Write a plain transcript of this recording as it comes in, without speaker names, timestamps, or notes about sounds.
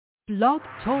Blog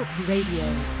Talk Radio.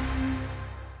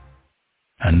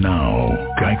 And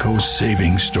now, Geico's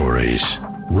Saving Stories.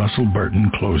 Russell Burton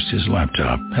closed his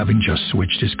laptop, having just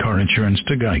switched his car insurance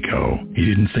to Geico. He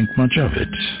didn't think much of it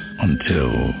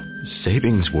until...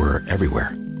 Savings were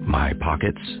everywhere. My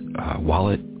pockets,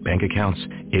 wallet, bank accounts.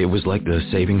 It was like the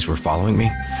savings were following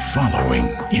me.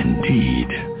 Following, indeed.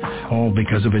 All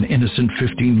because of an innocent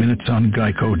 15 minutes on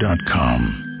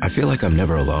Geico.com. I feel like I'm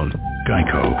never alone.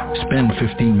 Geico. Spend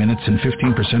 15 minutes and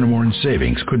 15% or more in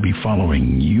savings could be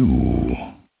following you.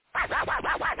 I got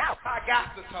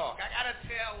to talk. I got to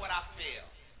tell what I feel.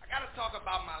 I got to talk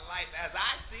about my life as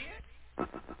I see it.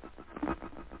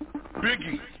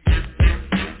 Biggie.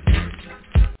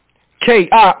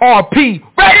 KIRP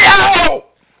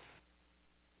Radio!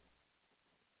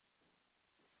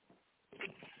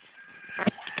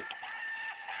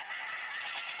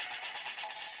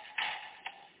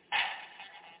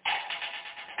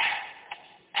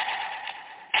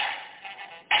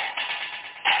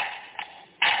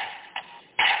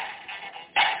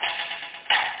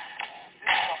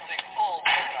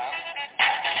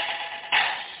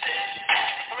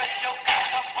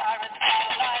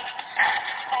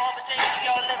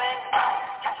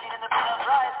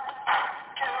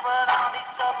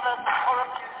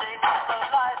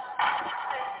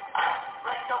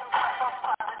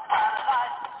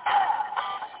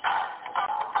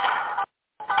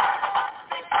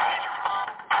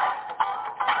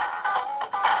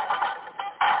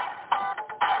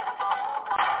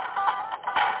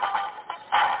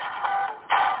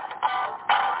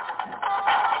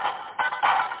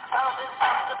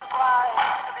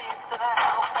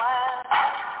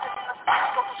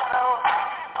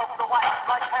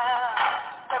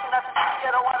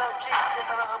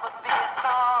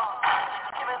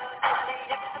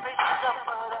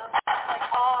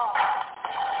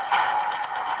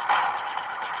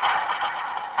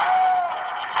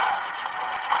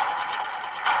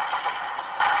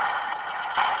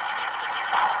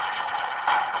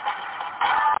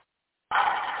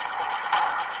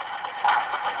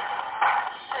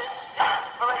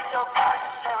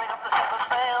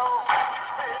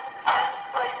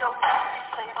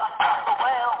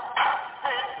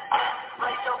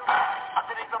 Radio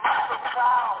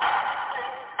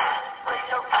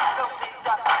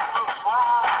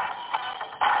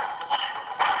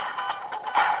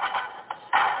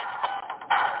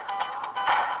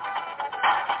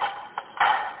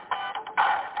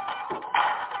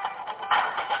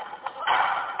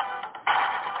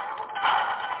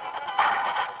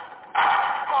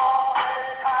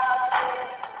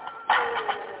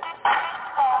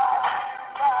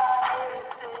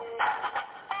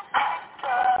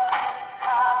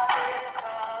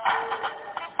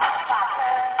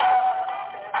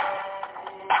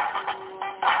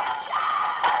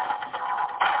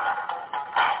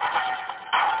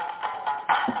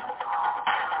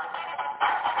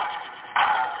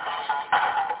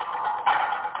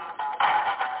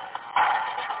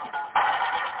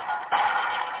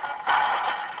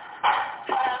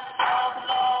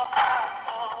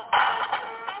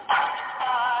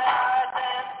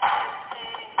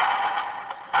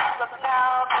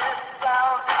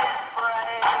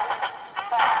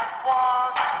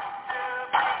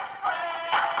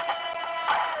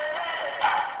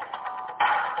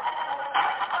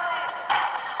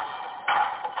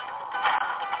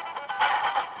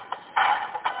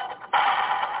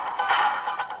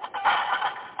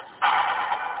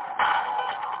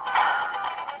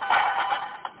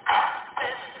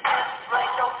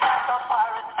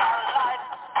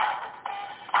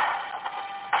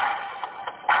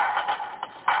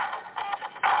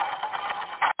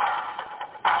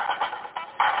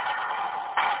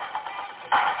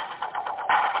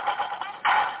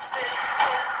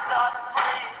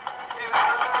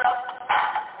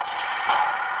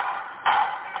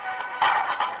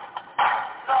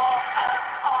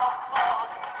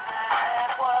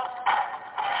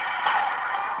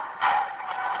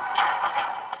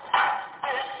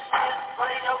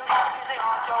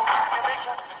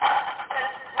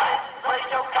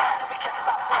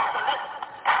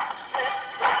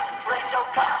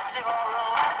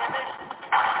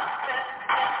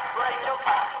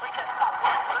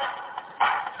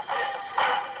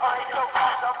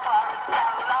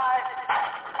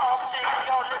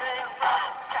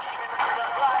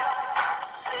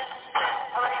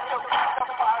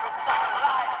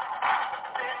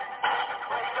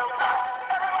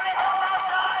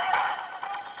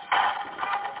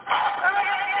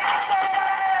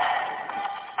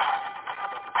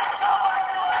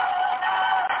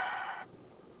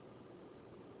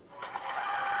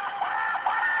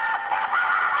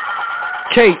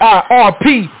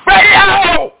KIRP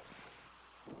Radio!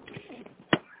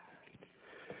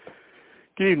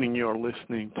 Good evening. You're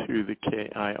listening to the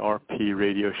KIRP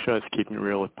radio show. It's Keeping It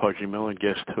Real with Pudgy Miller,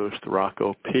 guest host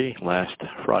Rocco P, last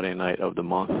Friday night of the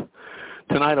month.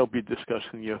 Tonight I'll be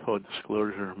discussing the UFO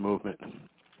Disclosure Movement.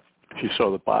 If you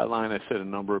saw the byline, I said a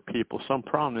number of people, some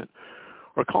prominent,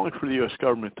 are calling for the U.S.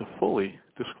 government to fully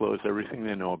disclose everything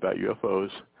they know about UFOs,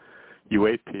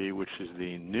 UAP, which is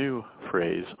the new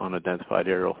phrase, unidentified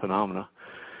aerial phenomena,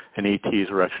 and ETs,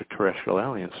 or extraterrestrial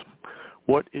aliens.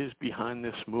 What is behind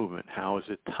this movement? How is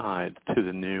it tied to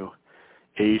the new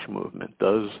age movement?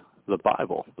 Does the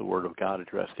Bible, the Word of God,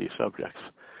 address these subjects?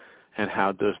 And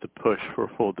how does the push for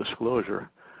full disclosure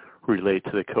relate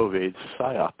to the COVID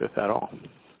psyop, if at all?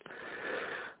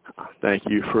 Thank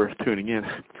you for tuning in.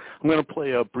 I'm going to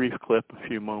play a brief clip, a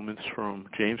few moments from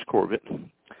James Corbett, and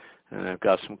I've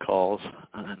got some calls.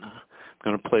 And I'm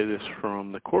going to play this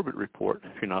from the Corbett Report,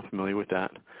 if you're not familiar with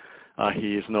that.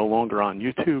 He is no longer on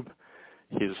YouTube.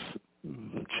 His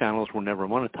channels were never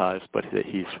monetized, but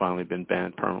he's finally been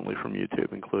banned permanently from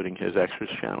YouTube, including his extras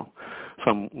channel.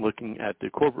 So I'm looking at the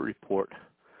Corbett Report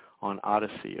on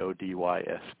Odyssey,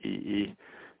 ODYSEE.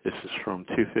 This is from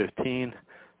 2/15,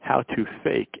 How to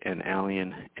Fake an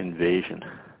Alien Invasion,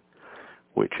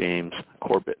 with James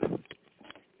Corbett. Plus,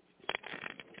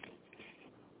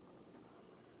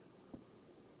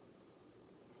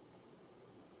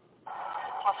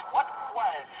 what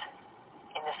was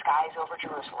in the skies over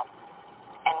Jerusalem,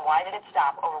 and why did it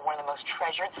stop over one of the most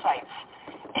treasured sites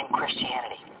in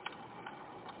Christianity?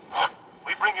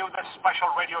 We bring you this special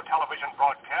radio television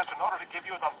broadcast in order to give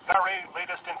you the very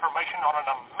latest information on an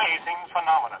amazing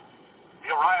phenomenon, the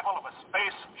arrival of a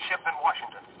space ship in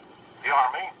Washington. The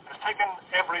Army has taken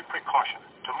every precaution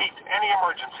to meet any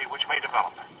emergency which may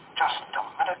develop. Just a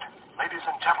minute, ladies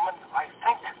and gentlemen, I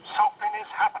think something is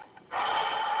happening.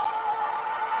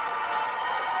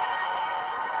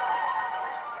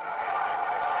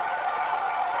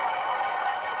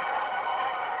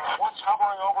 What's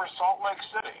hovering over Salt Lake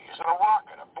City? Is it a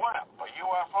rocket, a blimp, a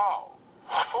UFO?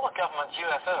 Former government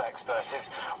UFO expert is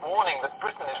warning that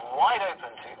Britain is wide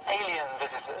open to alien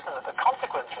visitors and that the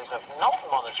consequences of not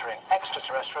monitoring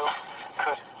extraterrestrials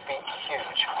could be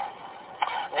huge.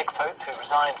 Nick Pope, who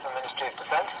resigned from the Ministry of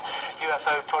Defense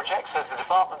UFO project, says the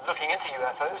department looking into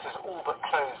UFOs has all but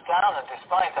closed down, and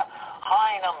despite a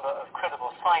high number of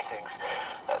credible sightings.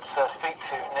 Let's speak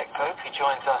to Nick Pope. He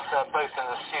joins us both in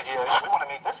the studio. We want to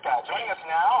meet this guy. Joining us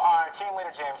now are team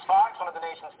leader James Fox, one of the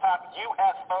nation's top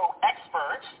UFO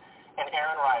experts, and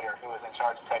Aaron Ryder, who is in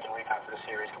charge of tech and recon for the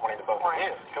series. Good morning to both of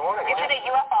you. Good morning. Is it a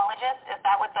ufologist? Is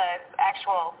that what the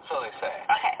actual... So they say.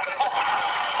 Okay.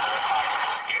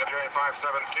 EWA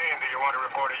 517, do you want to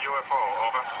report a UFO?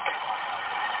 Over.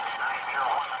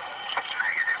 901.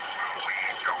 Negative. We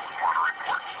don't want to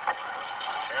report.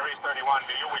 Aries 31,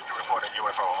 do you wish to report a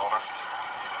UFO? Over.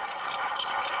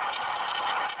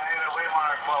 Negative. We want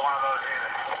to report one of those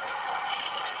either.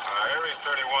 Aries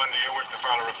 31, do you wish to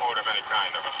file a report of any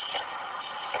kind? Over.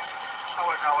 I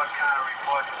wouldn't know what kind of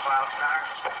report to file, sir.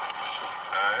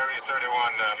 Aries 31,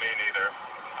 me neither.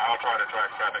 I'll try to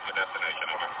track traffic to destination.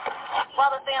 Over.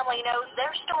 While the family knows their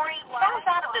story was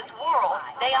out of this world,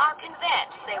 they are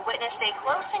convinced they witnessed a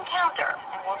close encounter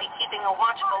and will be keeping a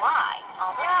watchful eye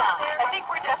on the sky. I think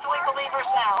we're definitely believers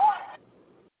now.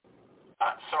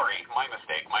 Sorry, my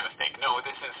mistake. No,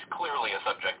 this is clearly a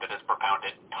subject that is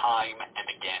propounded time and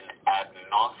again ad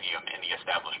nauseum in the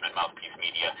establishment mouthpiece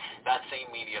media, that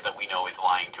same media that we know is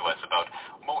lying to us about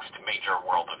most major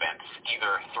world events,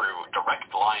 either through direct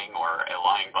lying or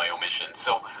lying by omission.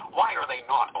 So why are they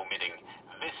not omitting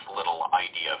this little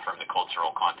idea from the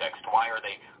cultural context? Why are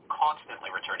they constantly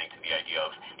returning to the idea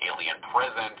of alien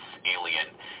presence, alien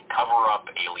cover-up,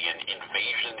 alien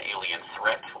invasion, alien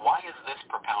threat? Why is this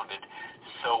propounded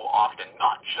so often,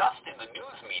 not just in the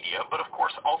news media, but of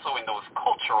course also in those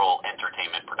cultural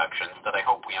entertainment productions that I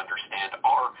hope we understand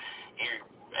are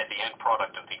at the end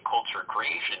product of the culture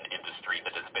creation industry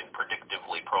that has been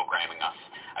predictively programming us,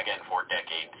 again, for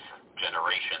decades,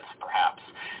 generations perhaps,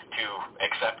 to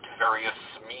accept various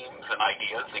memes and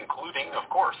ideas, including, of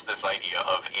course, this idea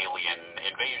of alien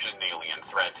invasion, alien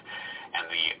threat, and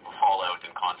the fallout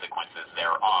and consequences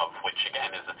thereof, which,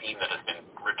 again, is a theme that has been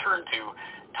returned to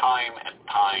time and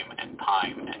time and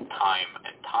time and time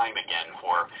and time again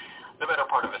for the better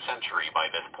part of a century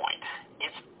by this point.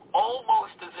 It's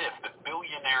almost as if the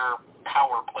billionaire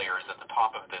power players at the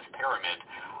top of this pyramid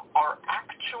are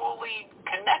actually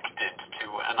connected to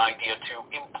an idea to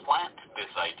implant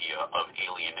this idea of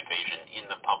alien invasion in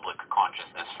the public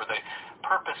consciousness for the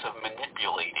purpose of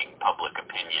manipulating public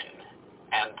opinion.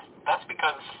 And that's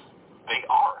because they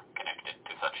are connected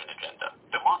to such an agenda,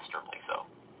 demonstrably so.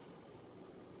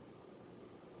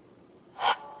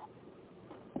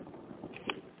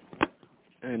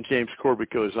 And James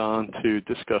Corbett goes on to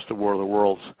discuss the War of the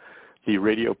Worlds, the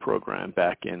radio program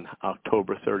back in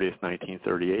October 30th,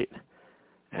 1938,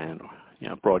 and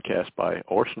broadcast by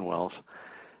Orson Welles.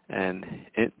 And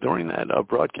during that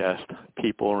broadcast,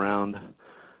 people around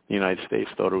the United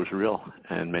States thought it was real,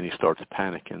 and many started to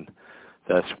panic, and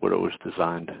that's what it was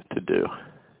designed to do.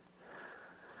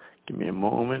 Give me a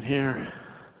moment here.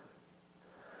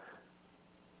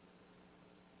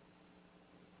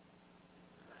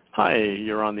 Hi,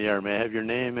 you're on the air. May I have your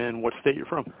name and what state you're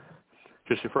from?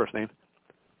 Just your first name.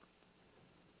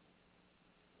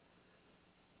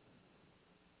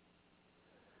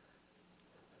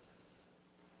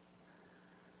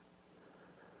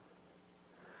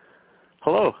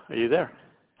 Hello, are you there?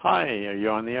 Hi, are you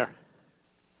on the air?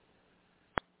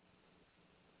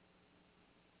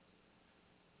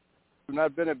 I've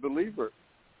not been a believer.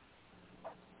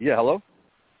 Yeah, hello?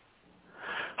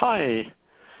 Hi.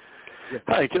 Yeah.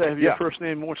 Hi, could I have your first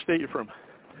name and what state you're from?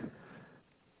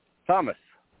 Thomas.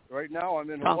 Right now I'm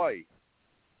in Hawaii.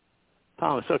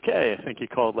 Thomas, okay. I think you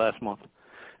called last month.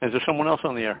 Is there someone else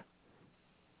on the air?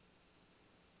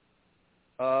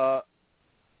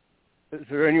 Is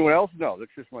there anyone else? No,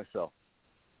 that's just myself.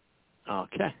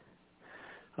 Okay.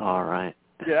 All right.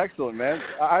 Yeah, excellent, man.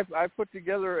 I put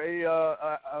together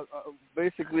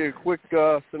basically a quick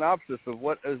synopsis of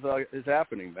what is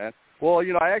happening, man. Well,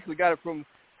 I actually got it from.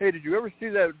 Hey, did you ever see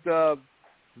that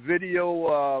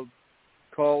video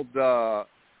called "A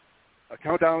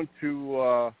Countdown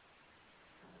to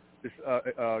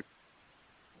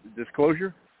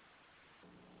Disclosure"?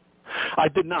 I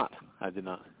did not.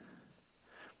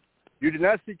 You did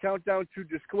not see Countdown to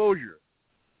Disclosure?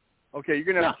 Okay, you're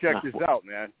gonna have to check this out,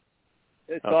 man.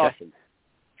 It's awesome.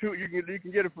 You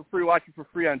can get it for free. Watch it for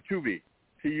free on Tubi,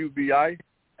 TUBI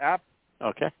app.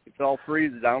 Okay. It's all free.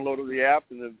 The download of the app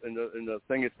and the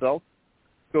thing itself.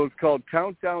 So it's called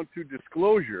Countdown to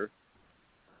Disclosure.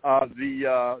 What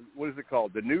is it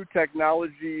called? The New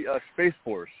Technology Space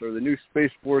Force, or the New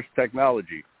Space Force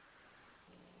Technology.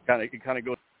 It kind of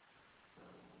goes.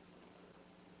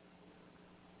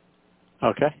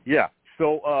 Okay. Yeah.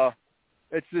 So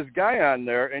it's this guy on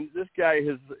there, and this guy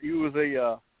he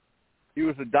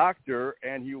was a doctor,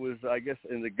 and he was, I guess,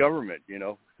 in the government.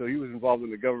 So he was involved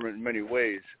in the government in many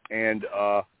ways, and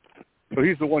so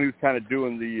he's the one who's kind of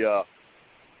doing the,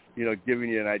 giving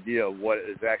you an idea of what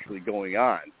is actually going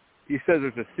on. He says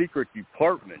there's a secret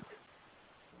department,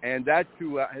 and that's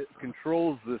who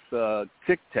controls this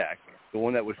Tic Tac, the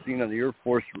one that was seen on the Air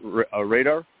Force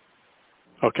radar.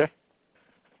 Okay.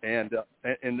 And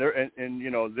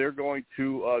they're going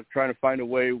to trying to find a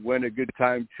way when a good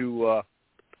time to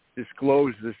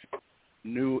disclose this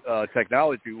new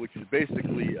technology, which is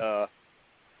basically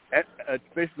it's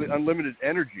basically unlimited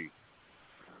energy.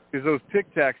 Because those Tic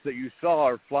Tacs that you saw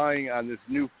are flying on this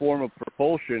new form of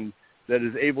propulsion that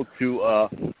is able to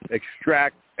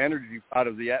extract energy out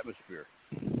of the atmosphere.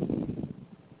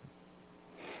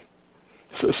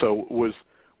 So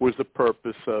was the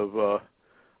purpose of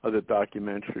the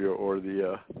documentary or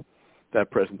the that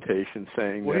presentation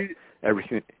saying that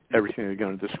everything they're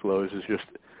going to disclose is just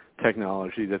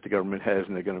technology that the government has,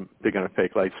 and they're going to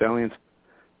fake like aliens?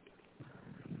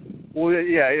 Well,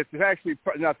 yeah, it's actually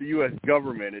not the U.S.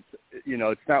 government.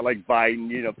 It's not like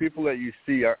Biden. People that you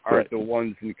see aren't right. The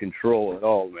ones in control at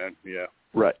all, man. Yeah.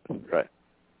 Right.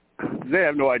 They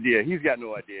have no idea. He's got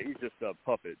no idea. He's just a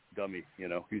puppet dummy.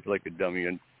 He's like a dummy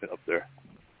up there.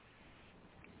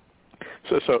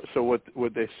 So what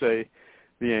would they say?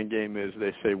 The end game is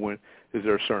they say when is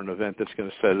there a certain event that's going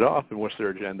to set it off, and what's their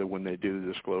agenda when they do the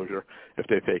disclosure if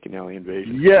they fake an alien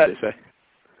invasion? Yeah, they say.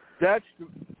 That's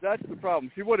the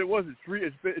problem. See what it was?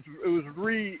 It was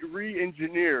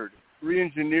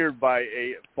re-engineered by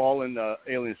a fallen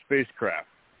alien spacecraft.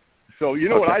 So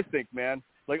what I think, man?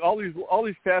 Like all these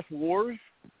past wars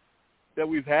that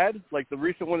we've had, like the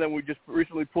recent one that we just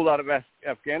recently pulled out of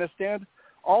Afghanistan.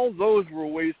 All those were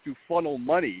ways to funnel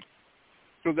money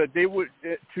so that they would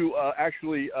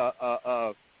actually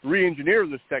re-engineer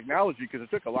this technology, because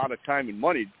it took a lot of time and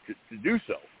money to do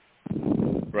so,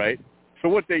 right? So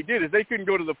what they did is they couldn't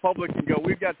go to the public and go,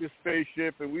 we've got this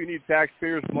spaceship and we need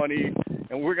taxpayers' money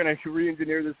and we're going to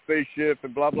re-engineer this spaceship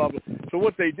and blah, blah, blah. So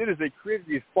what they did is they created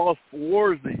these false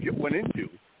wars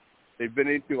they've been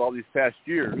into all these past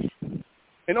years.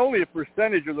 And only a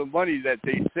percentage of the money that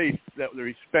they say that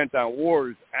they spent on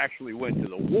wars actually went to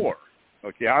the war.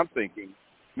 Okay, I'm thinking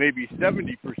maybe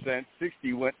 70%,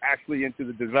 60% went actually into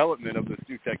the development of this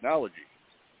new technology.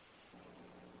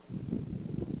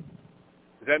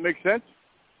 that make sense?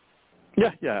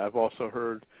 Yeah. I've also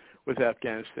heard with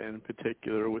Afghanistan in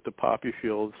particular, with the poppy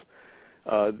fields,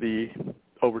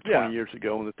 over 20 years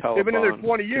ago when the Taliban. They've been in there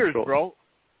 20 years, bro.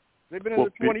 They've been in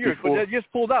there 20 years, but they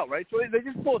just pulled out, right? So they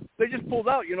just pulled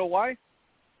out. You know why?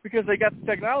 Because they got the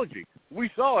technology. We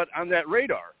saw it on that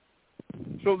radar.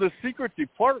 So the Secret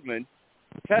Department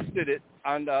tested it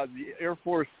on the Air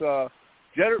Force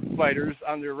jet fighters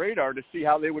on their radar to see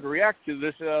how they would react to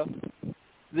this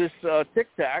Tic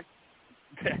Tac.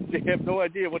 They have no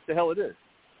idea what the hell it is.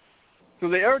 So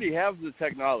they already have the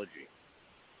technology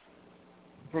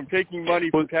from taking money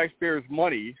from taxpayers'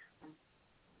 money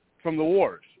from the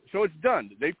wars. So it's done.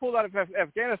 They pulled out of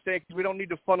Afghanistan because we don't need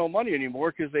to funnel money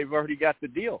anymore because they've already got the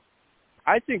deal.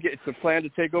 I think it's a plan to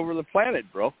take over the planet,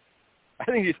 bro. I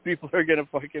think these people are going to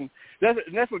fucking...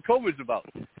 That's what COVID's about.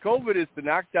 COVID is to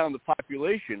knock down the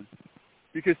population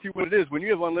because, see what it is, when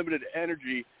you have unlimited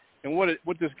energy, and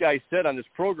what this guy said on this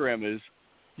program is,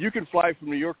 you can fly from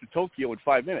New York to Tokyo in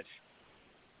 5 minutes.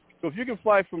 So if you can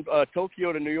fly from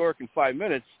Tokyo to New York in 5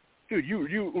 minutes, dude,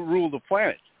 you rule the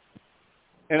planet.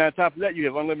 And on top of that, you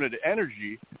have unlimited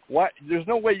energy. Why? There's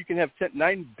no way you can have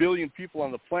 9 billion people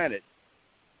on the planet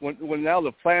when now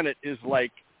the planet is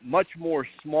like much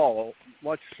smaller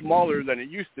than it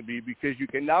used to be, because you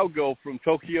can now go from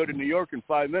Tokyo to New York in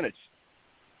 5 minutes.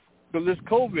 So this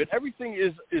COVID, everything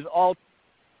is all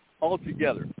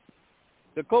together.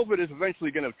 The COVID is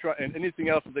eventually going to try, and anything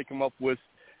else that they come up with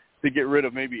to get rid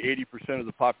of maybe 80% of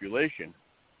the population.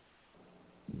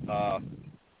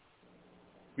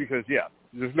 Because,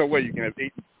 there's no way you can have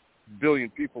 8 billion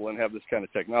people and have this kind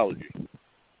of technology.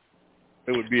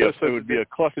 It would be a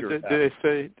cluster. Did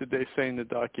they say in the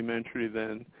documentary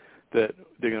then that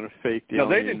they're going to fake the alien invasion? No,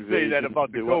 they didn't say that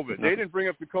about the COVID. No. They didn't bring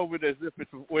up the COVID as if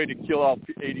it's a way to kill off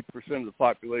 80% of the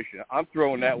population. I'm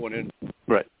throwing that one in.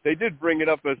 Right. They did bring it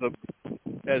up as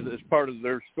part of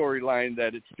their storyline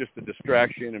that it's just a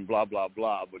distraction and blah, blah,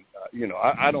 blah. But,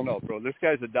 I don't know, bro. This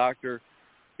guy's a doctor.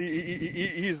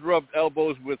 He's rubbed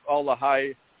elbows with all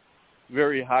the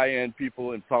very high-end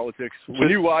people in politics. When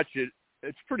you watch it,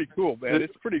 it's pretty cool, man.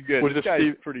 It's pretty good. Was it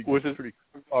pretty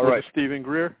all right. Stephen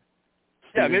Greer?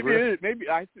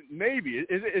 Maybe is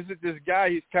it this guy?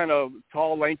 He's kind of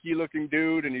tall, lanky-looking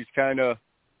dude, and he's kind of.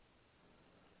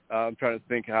 I'm trying to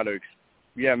think how to.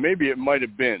 Maybe it might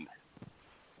have been.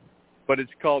 But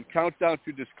it's called Countdown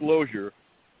to Disclosure,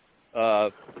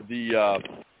 the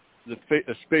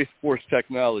Space Force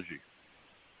Technology,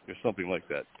 or something like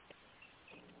that.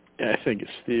 Yeah, I think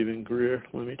it's Stephen Greer.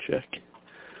 Let me check.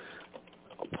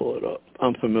 I'll pull it up.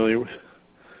 I'm familiar with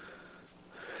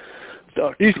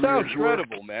Dr. He Greer's sounds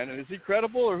credible, work. man. Is he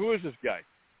credible, or who is this guy?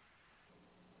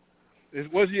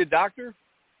 Was he a doctor?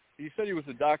 He said he was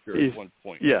a doctor at one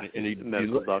point. Yeah, and he's a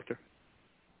medical doctor.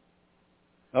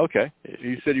 Okay.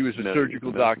 He said he was a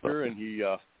surgical doctor, and he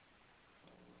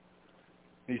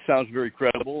sounds very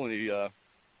credible, and it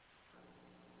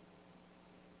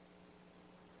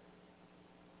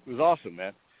was awesome,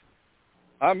 man.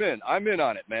 I'm in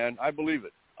on it, man. I believe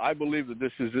it. I believe that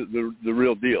this is the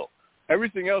real deal.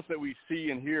 Everything else that we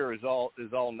see and hear is all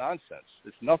nonsense.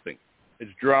 It's nothing.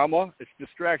 It's drama. It's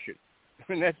distraction. I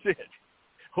mean, that's it.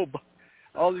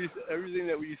 Everything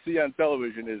that we see on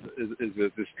television is a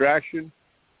distraction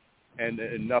and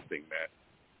nothing, man.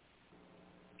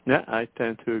 Yeah, I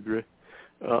tend to agree.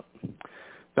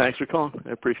 Thanks for calling.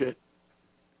 I appreciate it.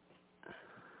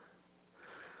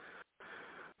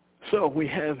 So we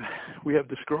have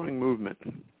this growing movement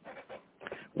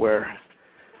where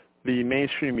the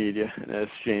mainstream media, and as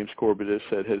James Corbett has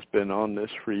said, has been on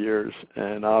this for years,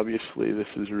 and obviously this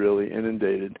has really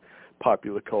inundated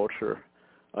popular culture.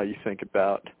 You think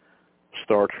about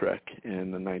Star Trek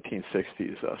in the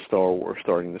 1960s, Star Wars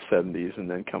starting in the 70s and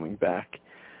then coming back,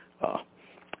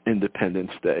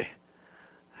 Independence Day,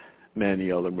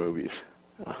 many other movies.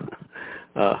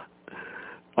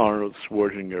 Arnold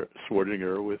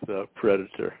Schwarzenegger with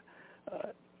Predator.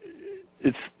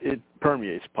 It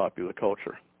permeates popular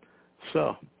culture.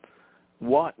 So,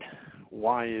 why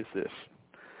is this?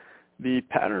 The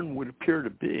pattern would appear to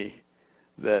be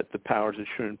that the powers that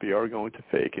shouldn't be are going to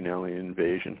fake an alien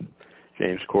invasion.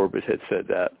 James Corbett had said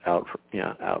that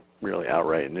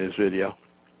outright in his video.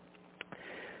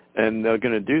 And they're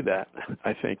going to do that,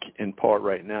 I think, in part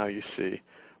right now. You see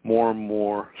more and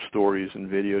more stories and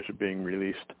videos are being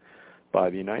released by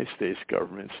the United States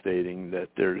government stating that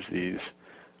there's these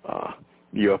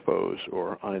UFOs,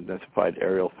 or unidentified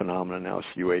aerial phenomena, now it's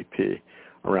UAP,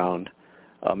 around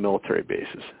military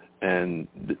bases. And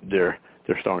they're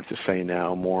starting to say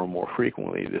now more and more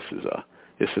frequently this is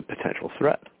a potential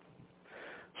threat.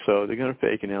 So they're going to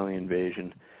fake an alien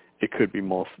invasion, it could be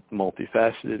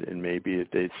multifaceted, and maybe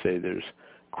they'd say there's,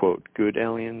 quote, good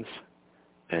aliens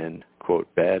and, quote,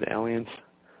 bad aliens.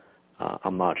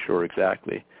 I'm not sure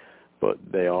exactly, but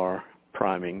they are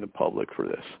priming the public for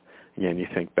this. Again, you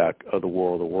think back of the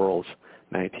War of the Worlds,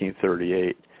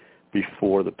 1938,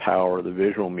 before the power of the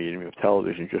visual medium of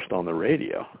television, just on the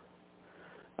radio.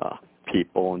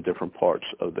 People in different parts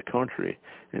of the country,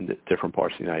 in the different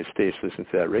parts of the United States, listening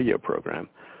to that radio program,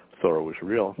 thought it was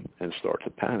real and started to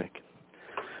panic.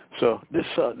 So this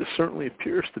certainly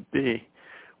appears to be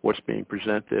what's being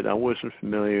presented. I wasn't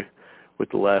familiar with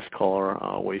the last caller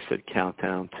where he said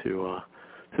countdown to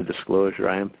disclosure.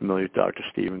 I am familiar with Dr.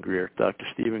 Stephen Greer. Dr.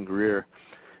 Stephen Greer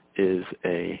is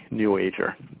a New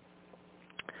Ager.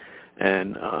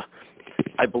 And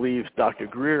I believe Dr.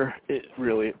 Greer, it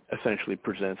really essentially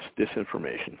presents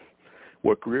disinformation.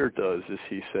 What Greer does is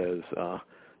he says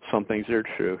some things are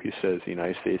true. He says the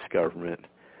United States government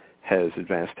has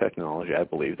advanced technology. I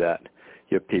believe that.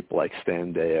 You have people like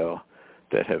Stan Deyo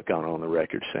that have gone on the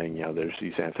record saying, there's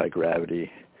these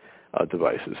anti-gravity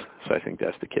devices. So I think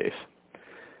that's the case.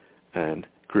 And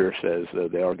Greer says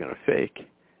they are going to fake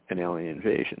an alien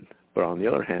invasion. But on the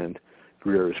other hand,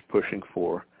 Greer is pushing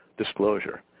for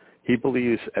disclosure. He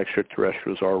believes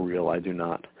extraterrestrials are real. I do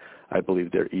not. I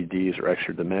believe they're EDs or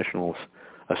extra-dimensionals,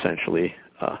 essentially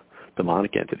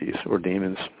demonic entities or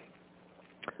demons.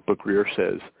 But Greer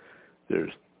says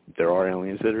there are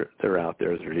aliens that are out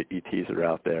there. There are ETs that are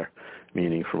out there,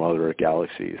 meaning from other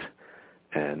galaxies,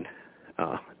 and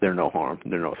they're no harm.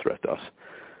 They're no threat to us.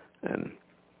 And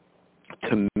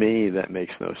to me, that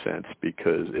makes no sense,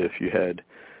 because if you had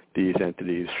these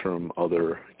entities from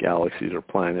other galaxies or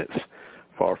planets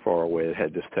far, far away that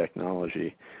had this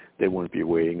technology, they wouldn't be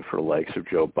waiting for the likes of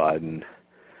Joe Biden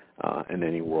and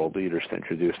any world leaders to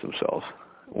introduce themselves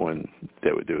when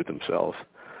they would do it themselves.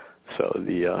 So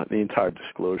the entire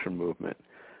disclosure movement,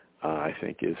 I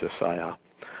think, is a psyop.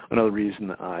 Another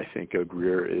reason I think Dr.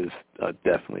 Greer is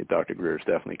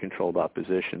definitely controlled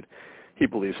opposition. He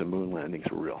believes the moon landings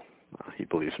were real.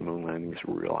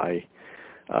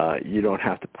 You don't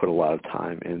have to put a lot of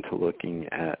time into looking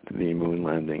at the moon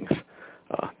landings.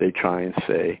 They try and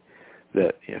say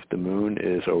that if the moon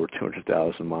is over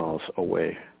 200,000 miles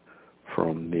away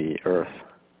from the Earth,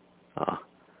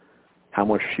 how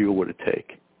much fuel would it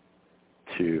take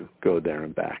to go there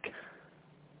and back?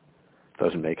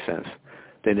 Doesn't make sense.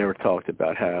 They never talked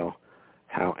about how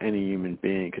any human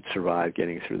being could survive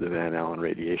getting through the Van Allen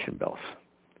radiation belts.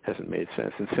 Hasn't made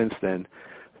sense. And since then,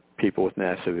 people with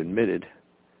NASA have admitted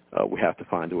we have to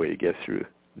find a way to get through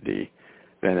the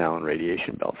Van Allen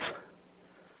radiation belts.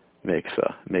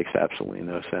 Makes absolutely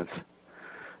no sense.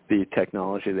 The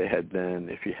technology they had then,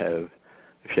 if you have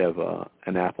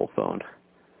an Apple phone,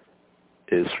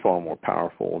 is far more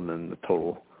powerful than the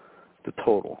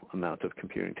total amount of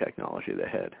computing technology they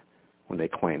had when they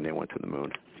claimed they went to the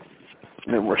moon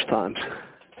numerous times.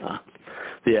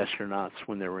 The astronauts,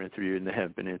 when they were interviewed, and they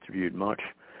haven't been interviewed much,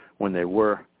 when they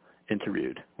were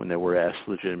interviewed, when they were asked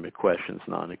legitimate questions,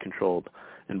 not in a controlled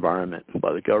environment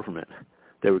by the government,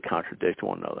 they would contradict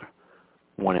one another.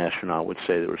 One astronaut would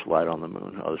say there was light on the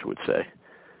moon. Others would say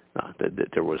that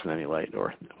there wasn't any light.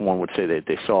 Or one would say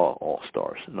they saw all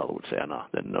stars. Another would say,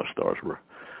 that no stars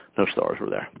were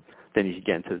there. Then you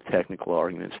get into the technical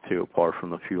arguments too, apart from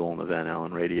the fuel and the Van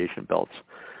Allen radiation belts.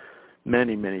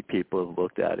 Many, many people have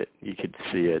looked at it. You could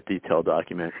see a detailed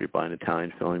documentary by an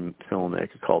Italian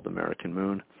filmmaker called American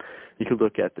Moon. You could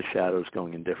look at the shadows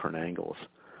going in different angles,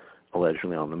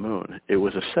 allegedly on the moon. It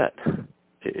was a set.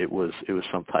 It was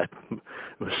some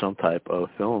type of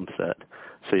film set.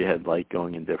 So you had light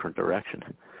going in different directions.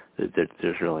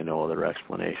 There's really no other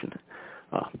explanation.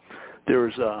 There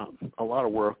was a lot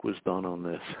of work was done on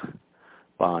this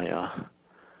by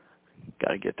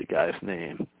gotta get the guy's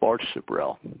name, Bart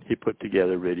Sibrel. He put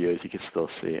together videos you can still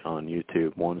see on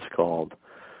YouTube. One's called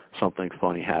Something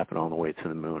Funny Happened on the Way to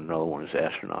the Moon. Another one is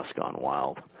Astronauts Gone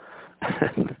Wild,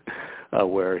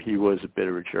 where he was a bit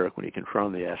of a jerk when he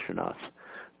confronted the astronauts,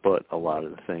 but a lot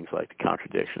of the things like the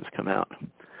contradictions come out.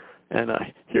 And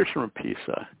here's from a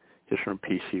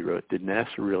piece he wrote. Did NASA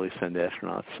really send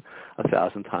astronauts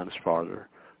 1,000 times farther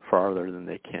than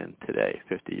they can today,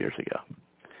 50 years ago?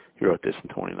 He wrote this in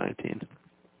 2019.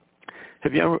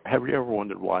 Have you ever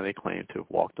wondered why they claim to have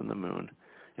walked on the moon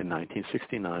in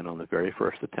 1969 on the very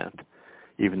first attempt,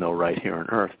 even though right here on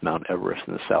Earth, Mount Everest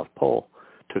and the South Pole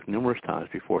took numerous times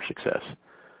before success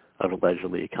of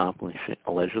allegedly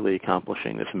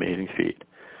accomplishing this amazing feat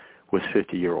with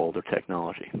 50-year-older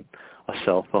technology? A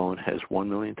cell phone has 1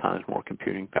 million times more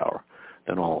computing power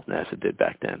than all of NASA did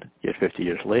back then. Yet 50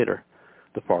 years later,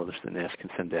 the farthest that NASA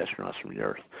can send astronauts from the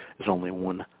Earth is only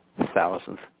 1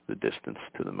 thousandth the distance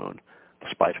to the moon,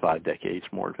 despite 5 decades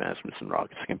more advancements in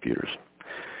rockets and computers.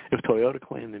 If Toyota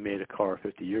claimed they made a car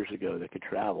 50 years ago that could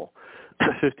travel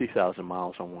 50,000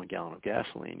 miles on 1 gallon of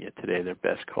gasoline, yet today their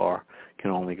best car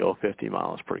can only go 50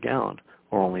 miles per gallon,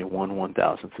 or only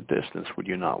 1/1000th the distance, would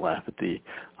you not laugh at the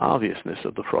obviousness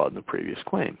of the fraud in the previous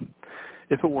claim?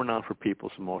 If it were not for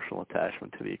people's emotional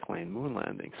attachment to the acclaimed moon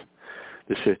landings,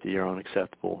 this 50-year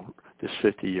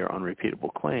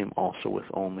unrepeatable claim, also with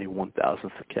only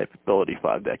 1/1000th the capability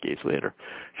 5 decades later,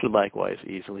 should likewise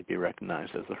easily be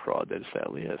recognized as the fraud that it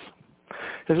sadly is.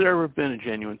 Has there ever been a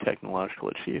genuine technological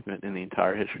achievement in the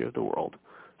entire history of the world,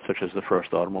 such as the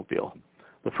first automobile,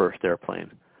 the first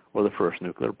airplane, or the first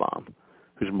nuclear bomb,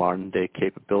 whose modern-day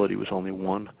capability was only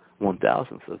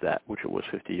 1/1000th of that which it was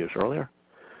 50 years earlier?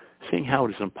 Seeing how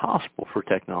it is impossible for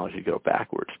technology to go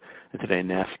backwards, and today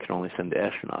NASA can only send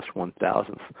astronauts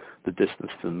 1/1000th the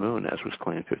distance to the moon as was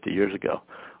claimed 50 years ago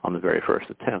on the very first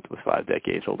attempt with 5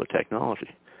 decades older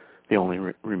technology, the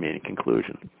only remaining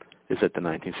conclusion is that the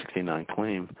 1969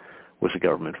 claim was a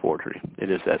government forgery.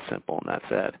 It is that simple and that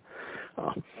sad.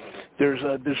 There's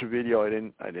a video, I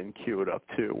didn't cue it up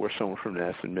too, where someone from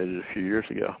NASA admitted a few years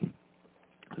ago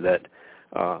that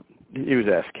he was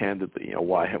asked candidly,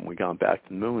 why haven't we gone back to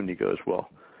the moon? He goes, well,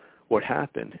 what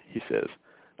happened? He says,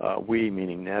 we,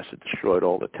 meaning NASA, destroyed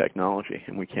all the technology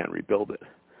and we can't rebuild it.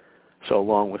 So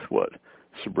along with what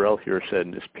Sabrell here said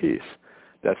in his piece,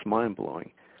 that's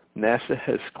mind-blowing. NASA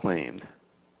has claimed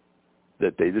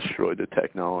that they destroyed the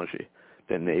technology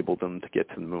that enabled them to get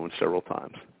to the moon several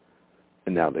times,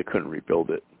 and now they couldn't rebuild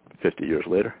it 50 years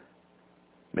later.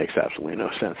 Makes absolutely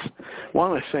no sense. Why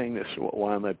am I saying this?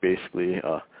 Why am I basically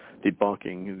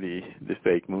debunking the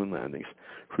fake moon landings?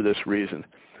 For this reason.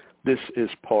 This was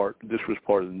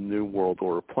part of the New World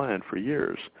Order plan for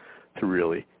years to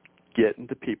really get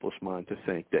into people's mind to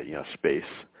think that space,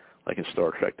 like in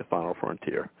Star Trek: The Final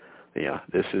Frontier,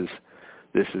 this is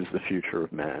the future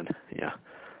of man.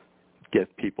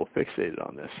 Get people fixated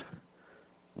on this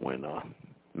when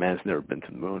man's never been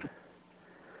to the moon.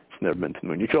 It's never been to the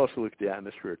moon. You can also look at the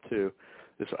atmosphere too.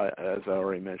 This, as I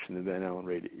already mentioned, the Van Allen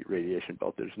radiation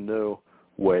belt. There's no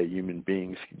way human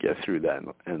beings could get through that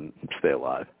and stay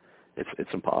alive.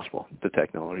 It's impossible. The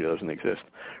technology doesn't exist.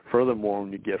 Furthermore,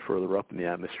 when you get further up in the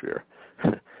atmosphere,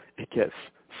 it gets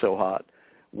so hot.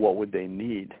 What would they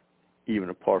need, even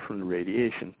apart from the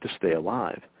radiation, to stay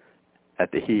alive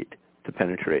at the heat to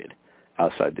penetrate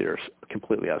outside the Earth,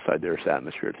 completely outside the Earth's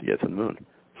atmosphere to get to the moon?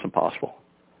 It's impossible.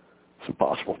 It's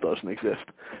impossible. It doesn't exist.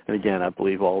 And again, I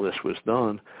believe all this was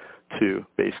done to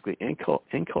basically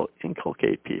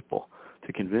inculcate people,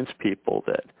 to convince people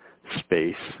that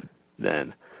space,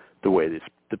 then the way it's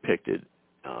depicted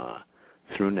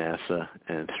through NASA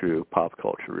and through pop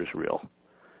culture, is real,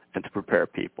 and to prepare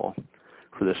people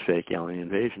for this fake alien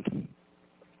invasion.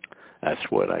 That's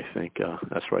what I think.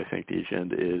 That's what I think the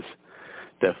agenda is.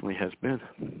 Definitely has been.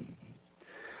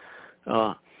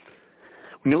 When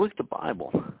you look at the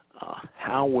Bible,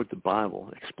 how would the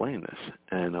Bible explain this?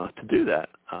 And to do that,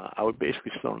 I would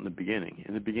basically start in the beginning.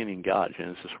 In the beginning, God,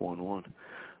 Genesis 1:1.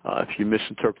 If you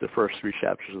misinterpret the first 3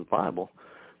 chapters of the Bible,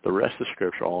 the rest of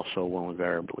Scripture also will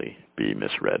invariably be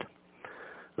misread.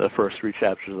 The first 3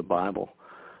 chapters of the Bible,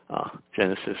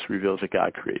 Genesis reveals that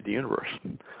God created the universe.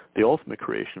 The ultimate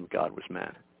creation of God was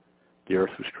man. The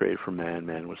earth was created for man.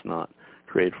 Man was not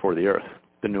created for the earth.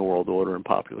 The New World Order and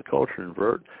popular culture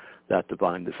invert that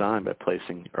divine design by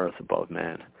placing earth above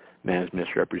man. Man is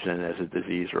misrepresented as a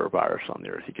disease or a virus on the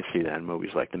earth. You can see that in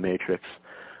movies like The Matrix.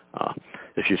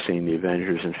 If you've seen The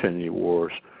Avengers, Infinity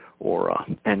Wars, or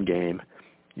Endgame,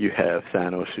 you have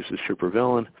Thanos, who's the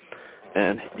supervillain,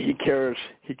 and he cares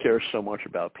so much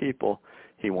about people.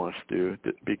 He wants to,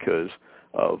 because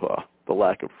of the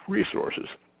lack of resources,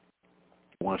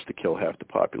 he wants to kill half the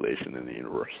population in the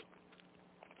universe.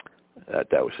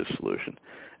 That was his solution.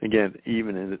 Again,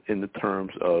 even in the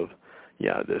terms of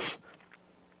this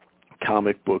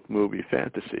comic book movie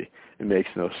fantasy, it makes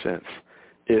no sense.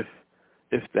 If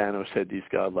Thanos had these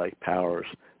godlike powers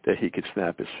that he could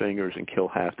snap his fingers and kill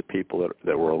half the people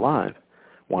that were alive,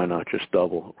 why not just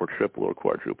double or triple or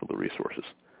quadruple the resources?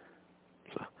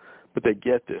 But they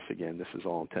get this. Again, this is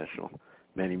all intentional.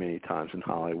 Many, many times in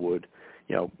Hollywood,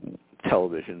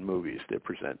 television, movies, they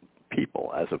present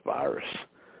people as a virus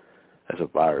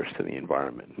to the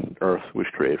environment. Earth was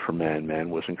created from man. Man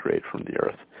wasn't created from the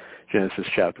earth. Genesis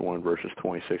chapter 1, verses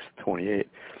 26 to 28.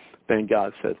 Then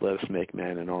God said, let us make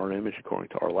man in our image according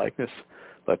to our likeness.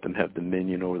 Let them have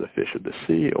dominion over the fish of the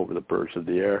sea, over the birds of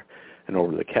the air, and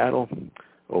over the cattle,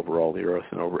 over all the earth,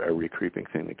 and over every creeping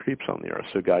thing that creeps on the earth.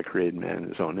 So God created man in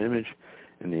his own image.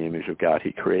 In the image of God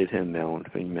he created him, male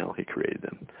and female he created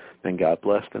them. Then God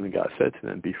blessed them, and God said to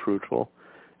them, be fruitful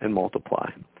and multiply.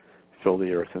 Fill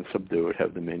the earth and subdue it,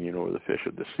 have dominion over the fish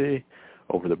of the sea,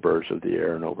 over the birds of the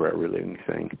air, and over every living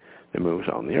thing that moves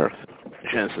on the earth.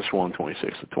 Genesis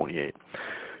 1:26-28.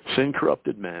 Sin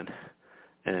corrupted man,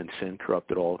 and sin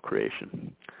corrupted all of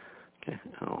creation. Okay,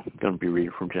 I'm going to be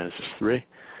reading from Genesis 3.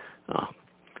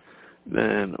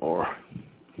 Or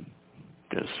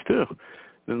Genesis 2.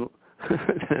 Then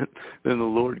the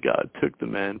Lord God took the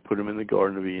man, put him in the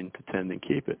Garden of Eden to tend and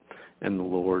keep it. And the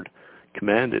Lord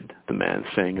commanded the man,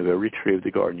 saying, of every tree of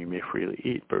the garden you may freely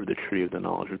eat, but of the tree of the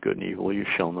knowledge of good and evil you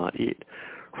shall not eat.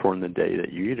 For in the day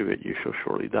that you eat of it you shall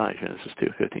surely die. Genesis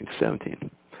 2:15-17.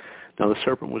 Now the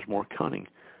serpent was more cunning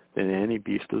than any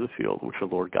beast of the field which the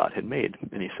Lord God had made.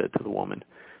 And he said to the woman,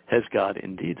 has God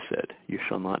indeed said, you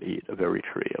shall not eat of every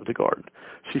tree of the garden?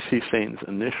 So you see Satan's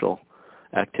initial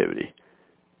activity.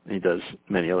 He does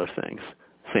many other things.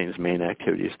 Satan's main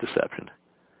activity is deception.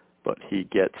 But he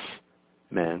gets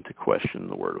man to question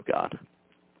the Word of God.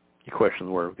 You question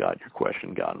the Word of God, you're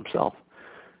questioning God himself.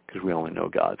 Because we only know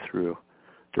God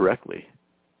directly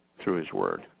through his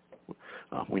Word.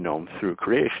 We know him through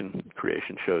creation.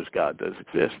 Creation shows God does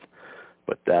exist.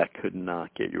 But that could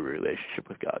not get you a relationship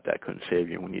with God. That couldn't save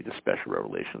you. We need the special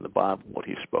revelation of the Bible, what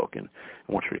he's spoken,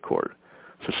 and what's recorded.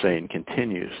 So Satan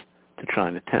continues to try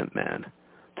and tempt man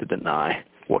to deny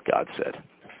what God said.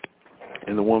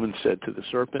 And the woman said to the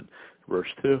serpent, verse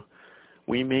 2,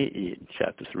 we may eat,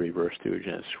 chapter 3, verse 2 of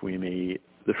Genesis, we may eat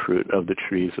the fruit of the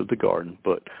trees of the garden,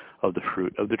 but of the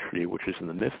fruit of the tree which is in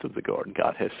the midst of the garden,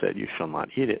 God has said, you shall not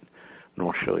eat it,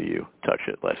 nor shall you touch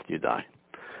it, lest you die.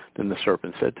 Then the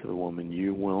serpent said to the woman,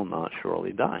 you will not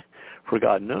surely die. For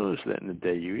God knows that in the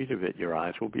day you eat of it, your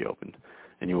eyes will be opened,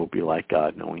 and you will be like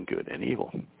God, knowing good and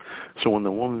evil. So when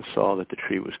the woman saw that the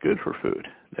tree was good for food,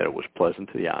 that it was pleasant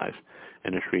to the eyes,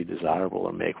 and a tree desirable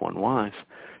to make one wise,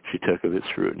 she took of its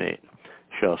fruit and ate.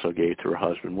 She also gave to her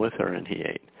husband with her, and he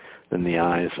ate. Then the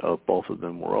eyes of both of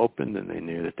them were opened, and they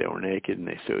knew that they were naked, and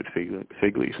they sewed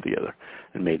fig leaves together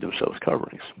and made themselves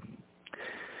coverings.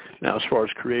 Now, as far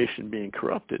as creation being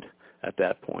corrupted at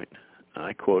that point,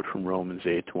 I quote from Romans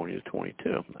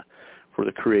 8:20-22. For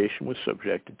the creation was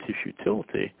subjected to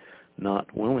futility,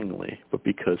 not willingly, but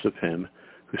because of him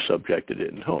who subjected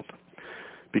it in hope.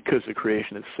 Because the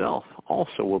creation itself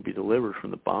also will be delivered from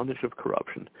the bondage of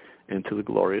corruption into the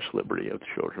glorious liberty of the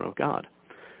children of God.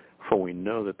 For we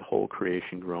know that the whole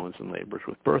creation groans and labors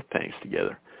with birth pangs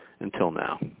together until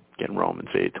now. Again, Romans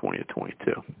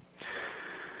 8:20-22.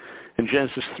 In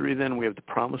Genesis 3, then, we have the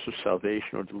promise of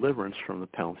salvation or deliverance from the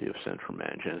penalty of sin for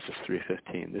man, Genesis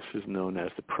 3:15. This is known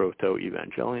as the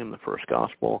proto-evangelium, the first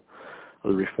gospel.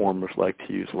 The reformers like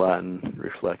to use Latin,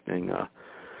 reflecting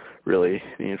really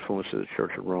the influence of the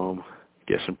Church of Rome,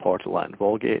 I guess in part the Latin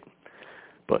Vulgate.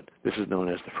 But this is known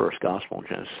as the first gospel in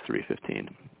Genesis 3:15.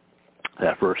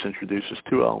 That verse introduces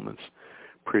two elements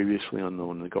previously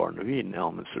unknown in the Garden of Eden,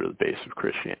 elements that are the basis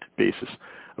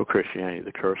of Christianity,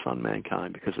 the curse on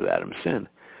mankind because of Adam's sin,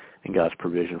 and God's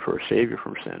provision for a Savior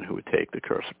from sin who would take the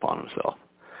curse upon himself.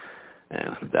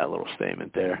 And that little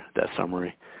statement there, that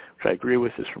summary, which I agree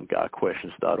with, is from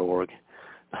GodQuestions.org,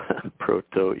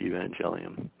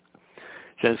 Proto-Evangelium.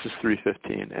 Genesis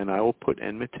 3:15, and I will put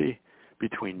enmity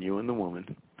between you and the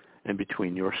woman, and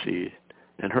between your seed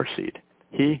and her seed.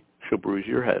 He shall bruise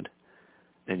your head,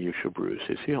 and you shall bruise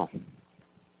his heel.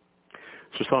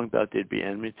 So it's talking about there'd be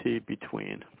enmity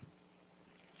between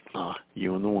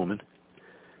you and the woman,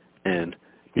 and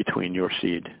between your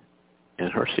seed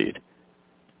and her seed.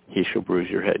 He shall bruise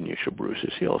your head, and you shall bruise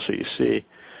his heel. So you see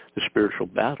the spiritual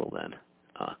battle then,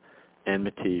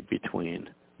 enmity between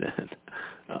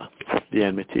the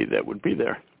enmity that would be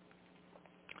there.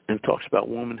 And it talks about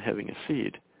woman having a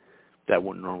seed. That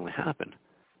wouldn't normally happen,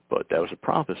 but that was a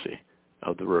prophecy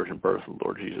of the virgin birth of the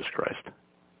Lord Jesus Christ.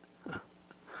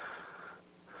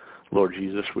 Lord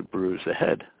Jesus would bruise the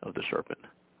head of the serpent,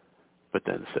 but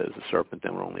then it says the serpent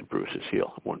then would only bruise his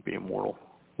heel. It wouldn't be a mortal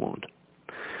wound.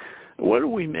 What do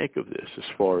we make of this as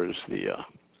far as the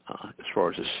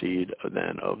seed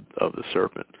then of the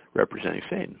serpent representing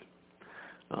Satan?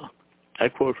 I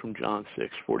quote from John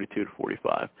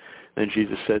 6:42-45. Then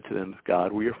Jesus said to them, if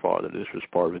God were your father, this was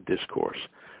part of a discourse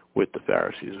with the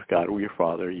Pharisees, if God were your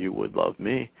father, you would love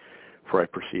me, for I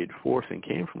proceeded forth and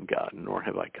came from God, nor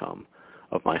have I come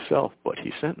of myself, but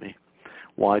he sent me.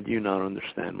 Why do you not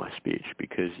understand my speech?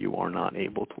 Because you are not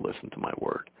able to listen to my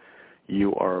word.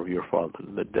 You are of your father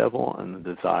the devil, and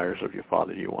the desires of your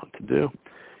father you want to do.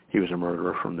 He was a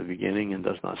murderer from the beginning and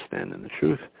does not stand in the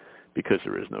truth, because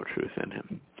there is no truth in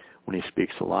him. When he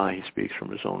speaks a lie, he speaks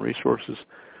from his own resources,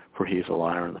 for he is a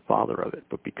liar and the father of it.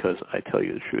 But because I tell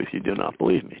you the truth, you do not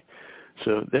believe me.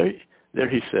 So there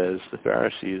he says the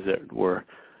Pharisees that were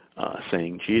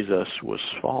saying Jesus was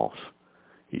false,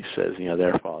 he says,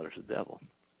 their father's the devil.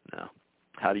 Now,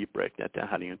 how do you break that down?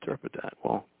 How do you interpret that?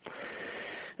 Well,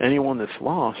 anyone that's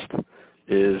lost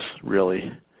is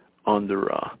really under,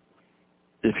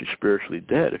 if you're spiritually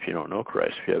dead, if you don't know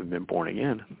Christ, if you haven't been born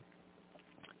again,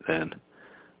 then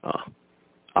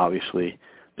obviously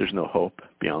there's no hope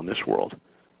beyond this world,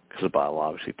 because the Bible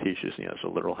obviously teaches there's a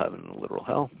literal heaven and a literal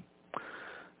hell.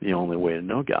 The only way to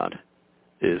know God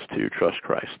is to trust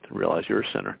Christ, realize you're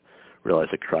a sinner, realize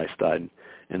that Christ died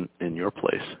in your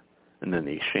place, and then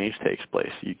the exchange takes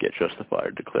place. You get justified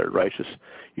or declared righteous.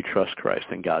 You trust Christ,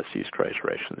 and God sees Christ's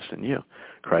righteousness in you.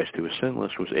 Christ, who was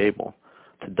sinless, was able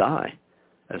to die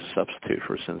as a substitute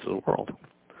for the sins of the world.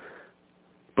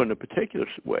 But in a particular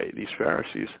way, these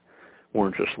Pharisees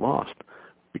weren't just lost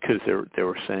because they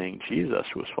were saying Jesus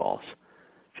was false.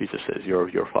 Jesus says, "You're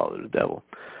your father, the devil,"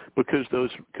 because those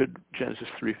could Genesis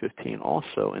 3:15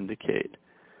 also indicate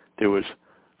there was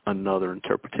another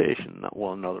interpretation,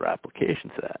 another application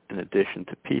to that, in addition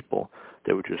to people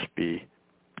that would just be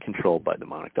controlled by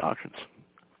demonic doctrines.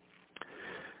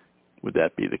 Would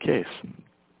that be the case?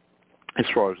 As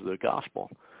far as the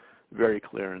gospel, very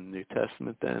clear in the New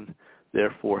Testament then,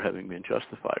 therefore, having been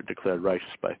justified, declared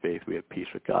righteous by faith, we have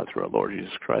peace with God through our Lord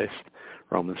Jesus Christ.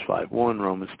 Romans 5:1,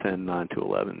 Romans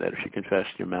 10:9-11, that if you confess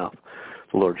in your mouth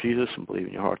the Lord Jesus and believe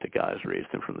in your heart that God has raised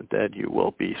him from the dead, you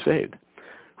will be saved.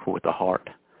 For with the heart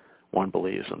one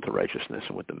believes unto righteousness,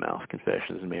 and with the mouth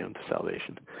confession is made unto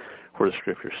salvation. For the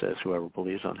Scripture says, whoever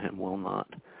believes on him will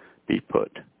not be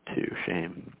put to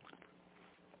shame.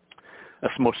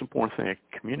 That's the most important thing I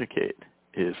can communicate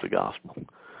is the gospel.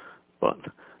 But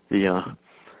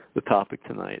the topic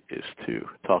tonight is to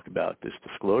talk about this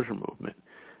disclosure movement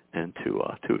and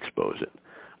to expose it.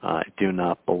 I do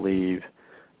not believe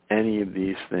any of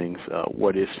these things.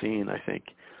 What is seen, I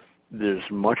think, there's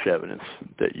much evidence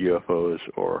that UFOs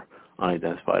or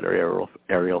unidentified or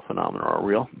aerial phenomena are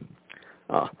real.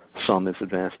 Some is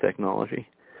advanced technology.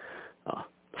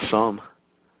 Some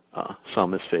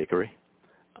is fakery.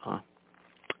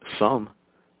 Some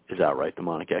is outright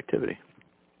demonic activity.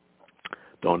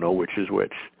 Don't know which is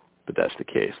which, but that's the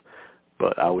case.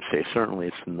 But I would say certainly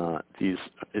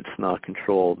it's not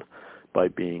controlled by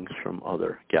beings from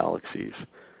other galaxies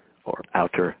or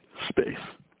outer space.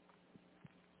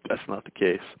 That's not the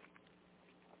case.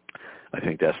 I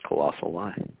think that's a colossal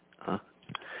lie.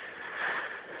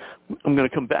 I'm going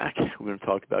to come back. We're going to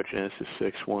talk about Genesis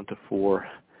 6:1-4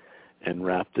 and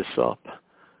wrap this up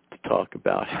to talk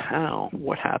about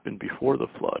what happened before the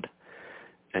flood,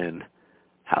 and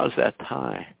how does that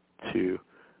tie to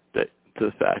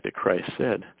the fact that Christ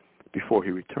said before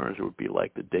he returns it would be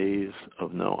like the days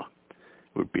of Noah.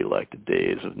 It would be like the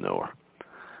days of Noah.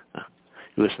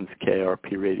 You listen to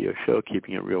KRP Radio Show,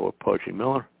 Keeping It Real with Pudgy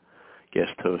Miller.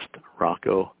 Guest host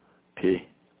Rocco P.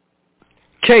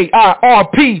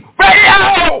 KRP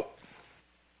Radio!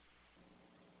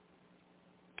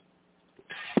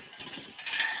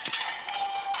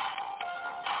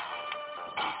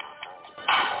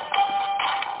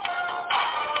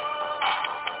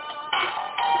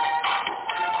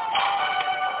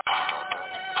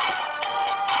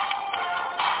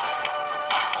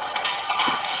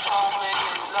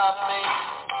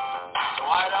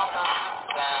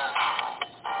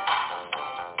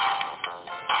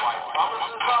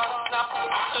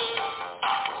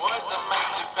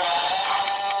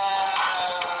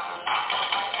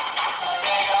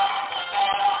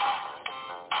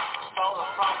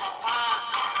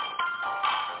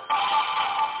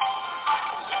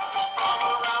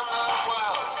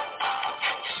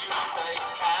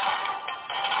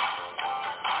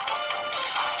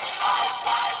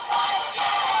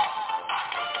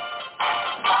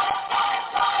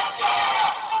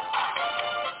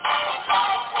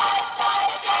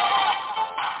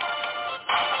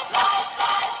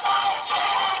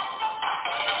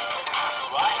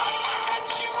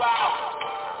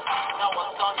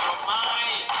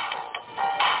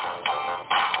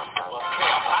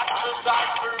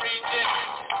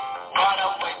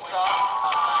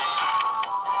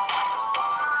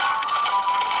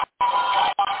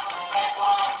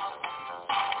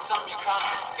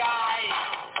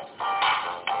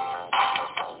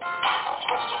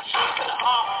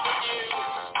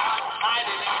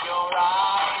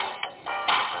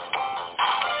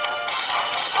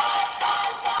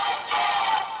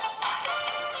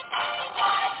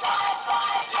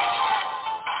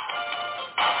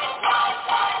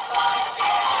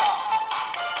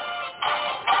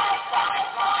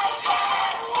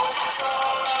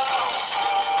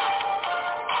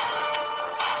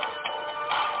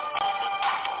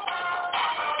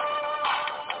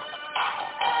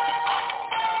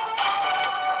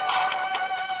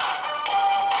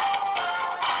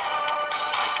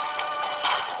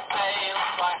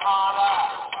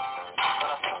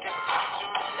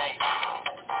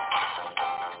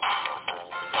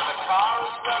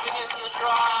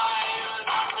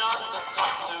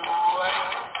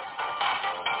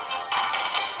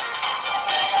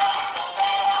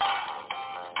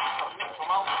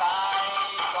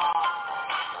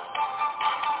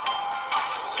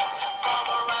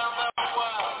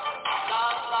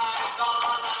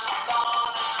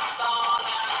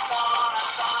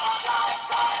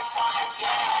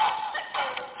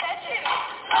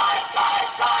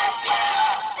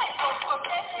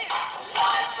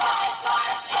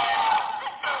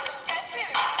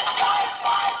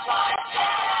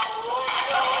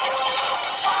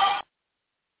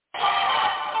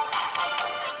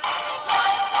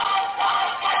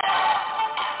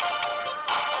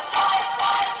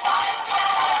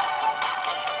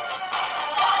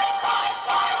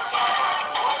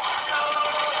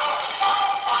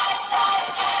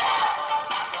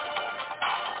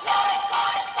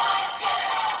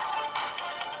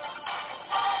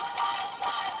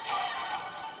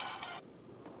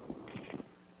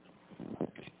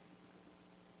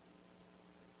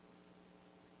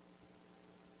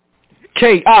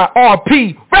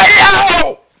 KIRP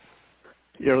Radio!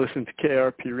 You're listening to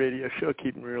KRP Radio Show,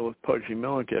 Keeping Real with Pudgy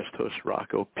Miller, guest host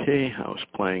Rocco P. I was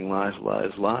playing Lies,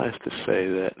 Lies, Lies to say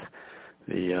that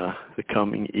the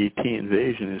coming ET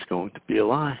invasion is going to be a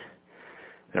lie.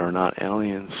 There are not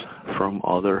aliens from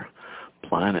other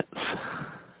planets.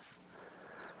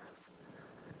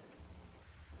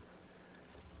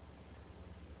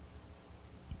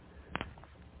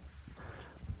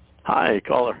 Hi,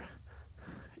 caller.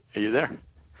 Are you there?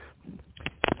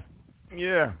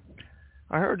 Yeah.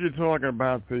 I heard you talking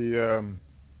about the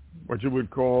what you would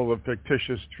call a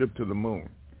fictitious trip to the moon.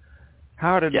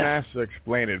 How did NASA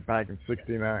explain it back in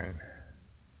 '69?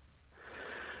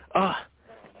 As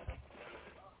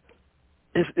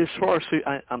far as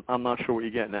I'm not sure what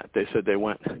you're getting at. They said they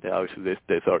went. They said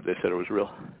it was real.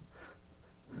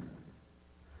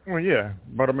 Well, yeah,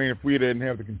 but I mean, if we didn't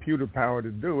have the computer power to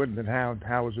do it, then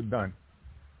how was it done?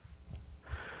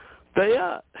 They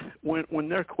when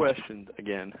they're questioned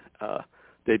again,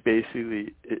 they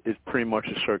basically it's pretty much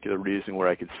a circular reasoning where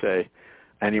I could say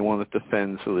anyone that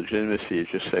defends the legitimacy is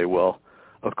just say, well,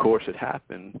 of course it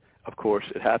happened. Of course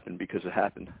it happened because it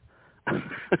happened. I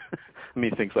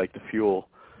mean, things like the fuel.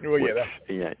 Well,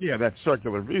 that's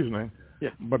circular reasoning.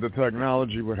 Yeah. But the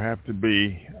technology would have to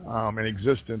be in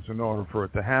existence in order for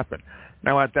it to happen.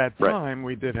 Now, at that time,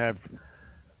 we did have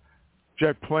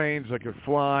jet planes that could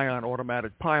fly on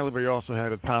automatic pilot. We also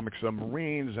had atomic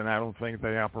submarines, and I don't think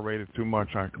they operated too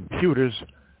much on computers.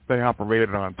 They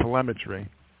operated on telemetry.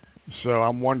 So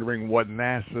I'm wondering what did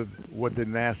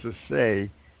NASA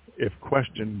say if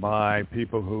questioned by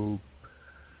people who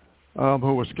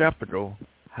were skeptical?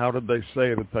 How did they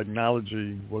say the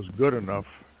technology was good enough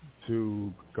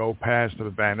to go past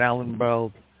the Van Allen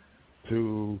belt,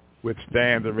 to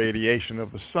withstand the radiation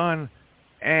of the sun,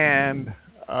 and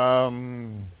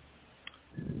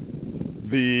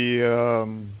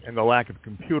the lack of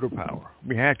computer power?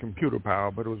 We had computer power,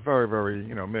 but it was very, very,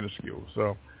 minuscule.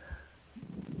 So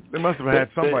they must have had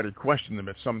somebody question them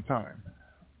at some time.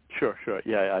 Sure.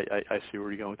 Yeah, I see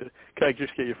where you're going with it. Can I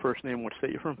just get your first name? What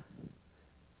state you're from?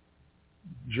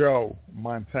 Joe,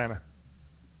 Montana.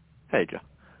 Hey, Joe.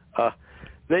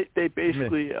 They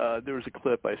basically there was a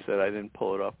clip I said I didn't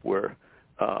pull it up where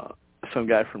some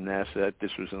guy from NASA,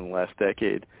 this was in the last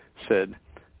decade, said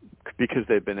because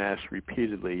they've been asked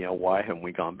repeatedly, why haven't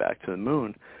we gone back to the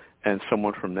moon? And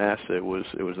someone from NASA, it was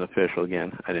an official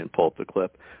again. I didn't pull up the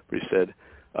clip, but he said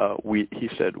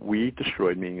we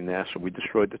destroyed, meaning NASA, we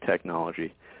destroyed the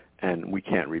technology, and we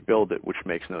can't rebuild it, which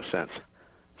makes no sense.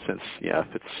 Since if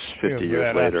it's 50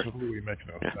 years later, absolutely makes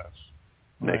no sense.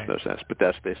 Makes no sense, but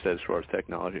that's what they said as far as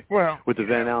technology. Well, with the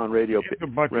Van Allen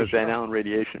Allen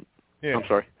radiation. Yeah. I'm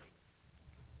sorry.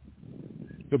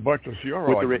 To buttress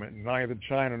your argument, neither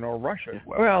China nor Russia.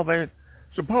 Yeah. Well,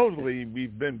 supposedly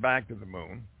we've been back to the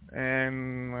moon,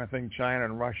 and I think China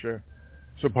and Russia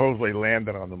supposedly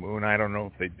landed on the moon. I don't know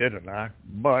if they did or not,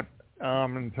 but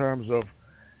in terms of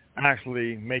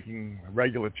actually making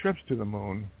regular trips to the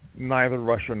moon, neither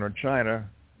Russia nor China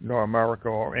nor America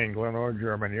or England or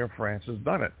Germany or France has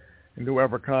done it. And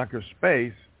whoever conquers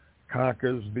space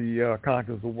conquers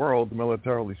the world,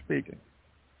 militarily speaking.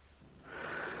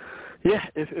 Yeah,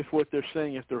 if what they're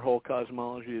saying, if their whole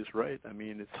cosmology is right, I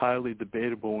mean, it's highly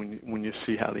debatable when you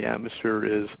see how the atmosphere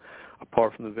is,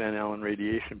 apart from the Van Allen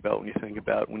radiation belt. When you think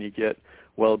about when you get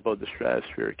well above the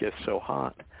stratosphere, it gets so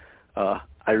hot.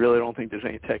 I really don't think there's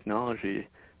any technology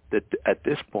that at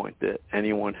this point that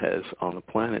anyone has on the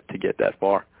planet to get that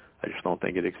far. I just don't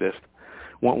think it exists.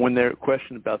 When they're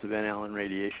questioned about the Van Allen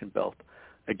radiation belt,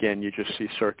 again, you just see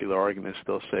circular arguments.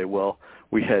 They'll say, well,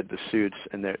 we had the suits,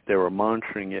 and they were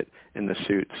monitoring it in the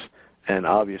suits, and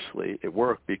obviously it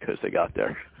worked because they got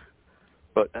there.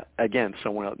 But again,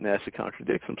 someone at NASA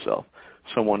contradicts himself.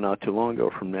 Someone not too long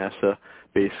ago from NASA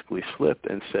basically slipped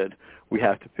and said, we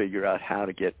have to figure out how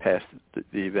to get past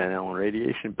the Van Allen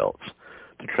radiation belts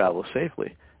to travel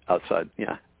safely outside,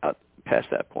 out past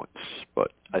that point.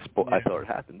 But I thought it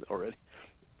happened already.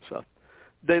 So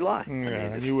they lie.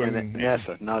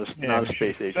 NASA, not a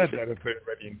space agency. Said that if they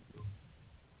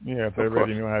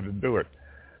already knew how to do it.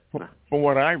 From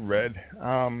what I read,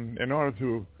 in order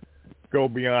to go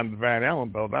beyond the Van Allen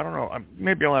belt, I don't know,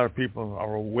 maybe a lot of people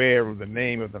are aware of the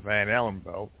name of the Van Allen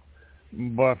belt,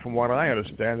 but from what I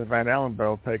understand, the Van Allen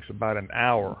belt takes about an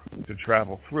hour to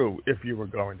travel through if you were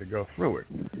going to go through it,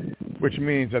 which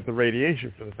means that the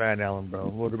radiation for the Van Allen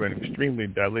belt would have been extremely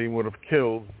deadly and would have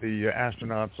killed the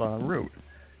astronauts en route.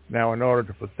 Now, in order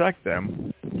to protect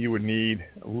them, you would need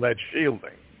lead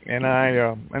shielding, and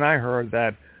I heard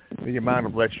that the amount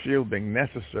of lead shielding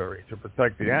necessary to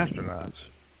protect the astronauts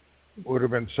would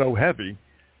have been so heavy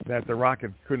that the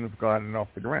rocket couldn't have gotten off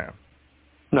the ground.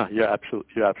 No, you're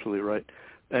absolutely right,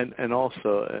 and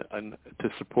also to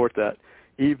support that,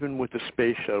 even with the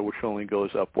space shuttle, which only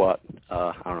goes up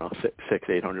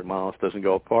 600-800 miles, doesn't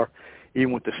go up far.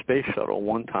 Even with the space shuttle,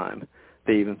 one time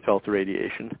they even felt the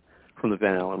radiation from the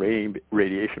Van Allen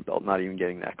radiation belt, not even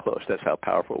getting that close. That's how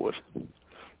powerful it was.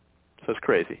 So it's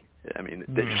crazy. I mean,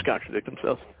 they just contradict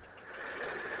themselves.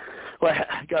 Well,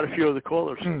 I got a few other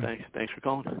callers. So thanks for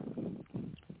calling.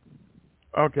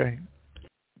 Okay.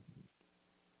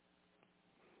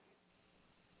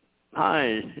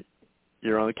 Hi,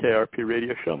 you're on the KRP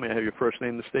radio show. May I have your first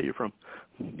name and the state you're from?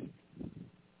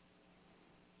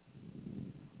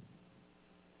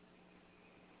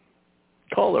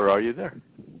 Caller, are you there?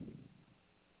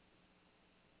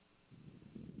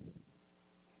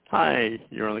 Hi,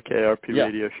 you're on the KRP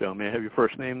radio show. May I have your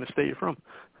first name and the state you're from?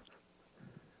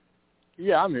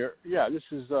 Yeah, I'm here. Yeah, this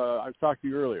is, I talked to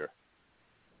you earlier.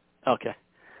 Okay.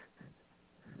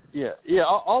 Yeah.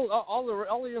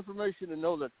 All the information to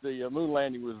know that the moon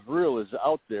landing was real is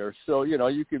out there. So,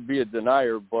 you could be a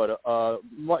denier, but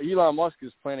Elon Musk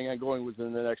is planning on going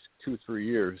within the next 2-3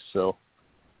 years. So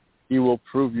he will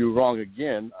prove you wrong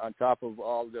again on top of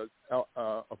all the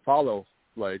Apollo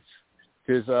flights.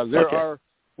 Because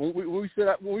when we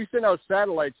send out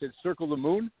satellites that circle the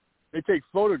moon, they take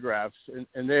photographs,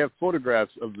 and they have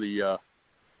photographs of the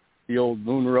old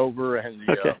moon rover and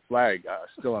the flag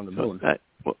still on the moon.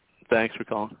 Well, thanks for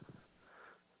calling.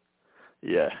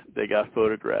 Yeah, they got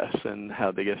photographs and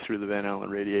how they get through the Van Allen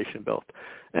radiation belt.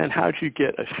 And how'd you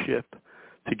get a ship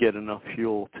to get enough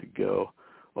fuel to go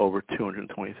over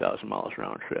 220,000 miles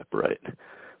round trip, right?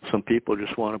 Some people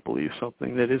just want to believe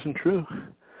something that isn't true.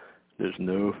 There's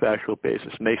no factual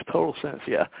basis. Makes total sense,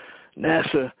 yeah.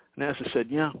 NASA said,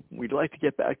 we'd like to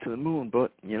get back to the moon,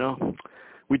 but,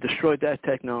 we destroyed that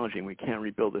technology and we can't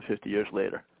rebuild it 50 years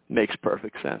later. Makes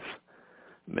perfect sense.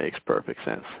 Makes perfect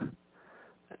sense.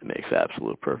 It makes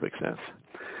absolute perfect sense.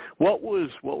 What was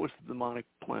the demonic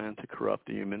plan to corrupt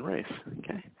the human race?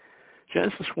 Okay.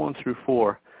 Genesis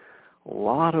 1-4, a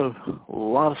lot of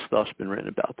stuff's been written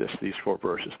about these 4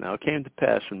 verses. Now it came to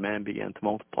pass when man began to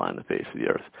multiply on the face of the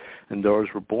earth, and daughters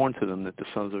were born to them, that the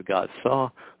sons of God saw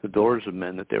the daughters of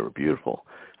men that they were beautiful,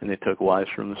 and they took wives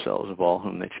for themselves of all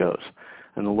whom they chose.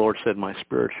 And the Lord said, my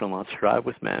spirit shall not strive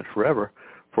with man forever,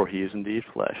 for he is indeed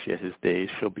flesh, yet his days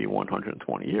shall be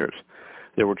 120 years.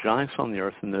 There were giants on the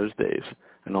earth in those days,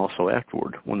 and also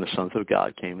afterward, when the sons of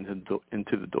God came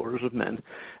into the daughters of men,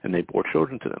 and they bore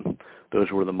children to them. Those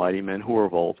were the mighty men who were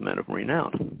of old, men of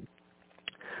renown.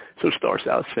 So it starts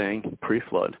out saying,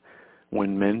 pre-flood,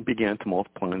 when men began to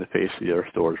multiply on the face of the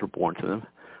earth, daughters were born to them.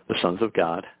 The sons of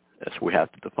God, that's we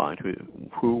have to define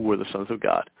who were the sons of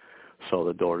God, saw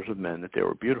the daughters of men that they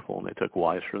were beautiful, and they took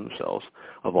wives for themselves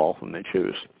of all whom they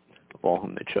chose.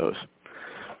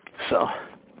 So,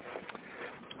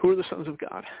 who are the sons of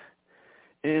God?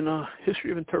 In history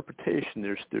of interpretation,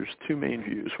 there's 2 main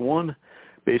views. One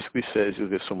basically says you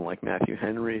get someone like Matthew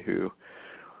Henry, who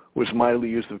was mightily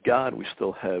used of God. We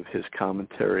still have his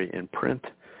commentary in print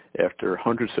after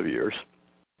hundreds of years.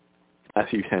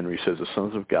 Matthew Henry says the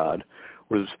sons of God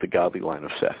was the godly line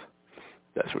of Seth.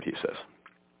 That's what he says.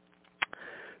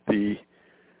 The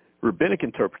rabbinic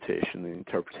interpretation, the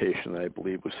interpretation that I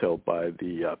believe was held by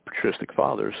the patristic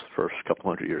fathers, first couple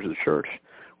hundred years of the church,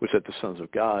 was that the sons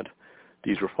of God,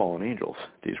 these were fallen angels.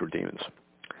 These were demons.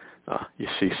 You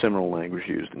see similar language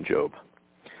used in Job.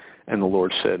 And the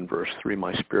Lord said in verse 3,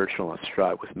 my spirit shall not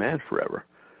strive with man forever,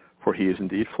 for he is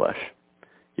indeed flesh,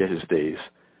 yet his days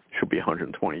should be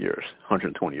 120 years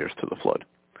to the flood.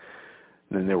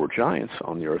 And then there were giants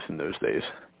on the earth in those days.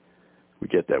 We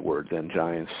get that word then,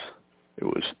 giants. It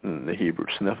was in the Hebrew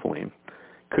Nephilim.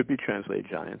 Could be translated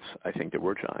giants. I think there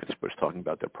were giants, but it's talking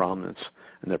about their prominence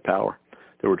and their power.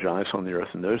 There were giants on the earth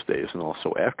in those days and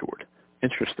also afterward.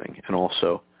 Interesting. And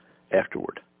also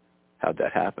afterward. How'd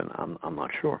that happen? I'm not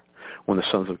sure. When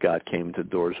the sons of God came to the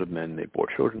doors of men, they bore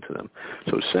children to them.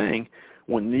 So it's saying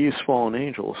when these fallen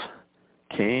angels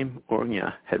came or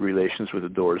had relations with the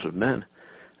daughters of men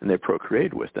and they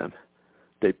procreated with them,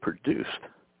 they produced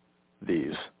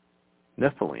these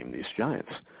Nephilim, these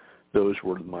giants. Those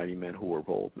were the mighty men who were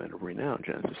bold men of renown,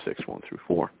 Genesis 6, 1 through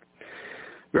 4.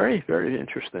 Very, very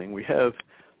interesting. We have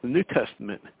the New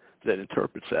Testament that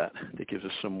interprets that gives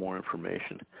us some more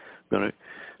information.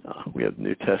 We have the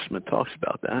New Testament talks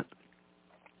about that.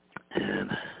 And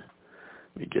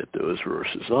let me get those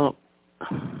verses up.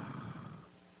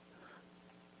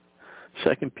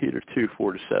 2 Peter 2,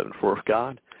 4 to 7. For if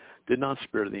God did not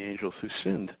spare the angels who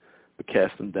sinned, but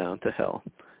cast them down to hell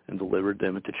and delivered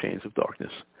them into chains of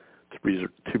darkness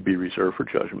to be reserved for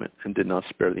judgment, and did not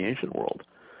spare the ancient world,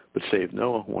 but saved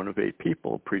Noah, one of 8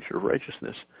 people, a preacher of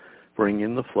righteousness, bringing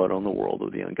in the flood on the world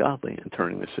of the ungodly, and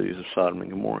turning the cities of Sodom and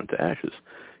Gomorrah into ashes,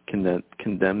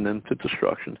 condemned them to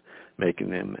destruction, making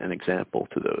them an example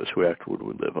to those who afterward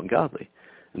would live ungodly,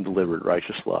 and delivered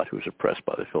righteous Lot, who was oppressed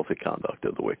by the filthy conduct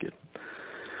of the wicked.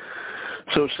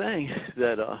 So saying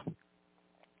that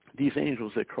these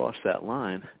angels that crossed that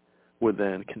line were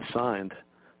then consigned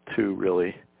to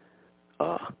really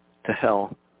to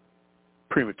hell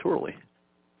prematurely.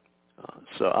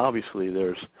 So obviously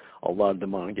there's a lot of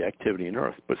demonic activity in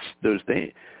earth, but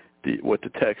what the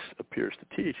text appears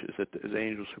to teach is that as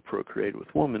angels who procreated with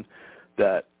women,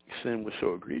 that sin was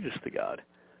so egregious to God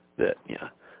that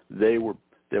they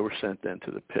were sent then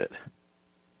to the pit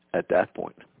at that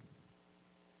point.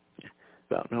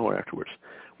 About nowhere afterwards.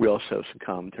 We also have some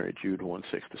commentary, Jude 1,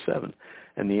 6 to 7.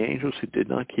 And the angels who did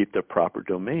not keep their proper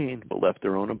domain, but left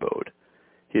their own abode,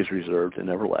 he has reserved in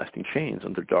everlasting chains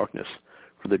under darkness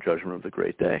for the judgment of the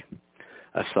great day.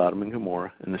 As Sodom and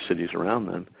Gomorrah and the cities around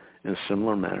them, in a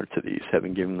similar manner to these,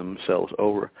 having given themselves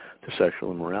over to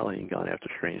sexual immorality and gone after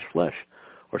strange flesh,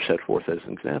 are set forth as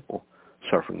an example,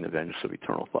 suffering the vengeance of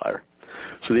eternal fire.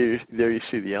 So there you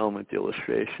see the element, the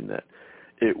illustration, that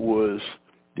it was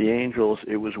the angels,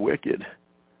 it was wicked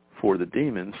for the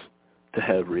demons to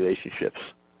have relationships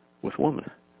with women.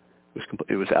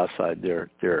 It was outside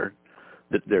their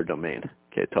domain.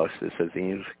 Okay, it says the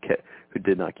angels who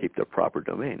did not keep their proper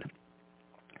domain.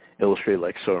 Illustrated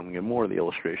like Sodom and Gomorrah, the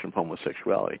illustration of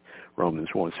homosexuality. Romans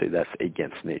 1 say that's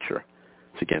against nature.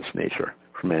 It's against nature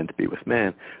for man to be with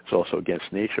man. It's also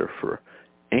against nature for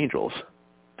angels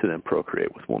to then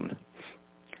procreate with women.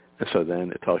 And so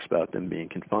then it talks about them being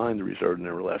confined, reserved in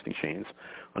everlasting chains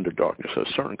under darkness. So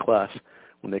a certain class,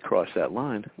 when they cross that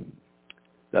line,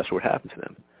 that's what happened to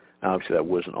them. Now, obviously, that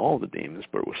wasn't all the demons,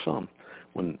 but it was some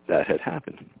when that had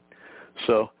happened.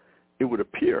 So it would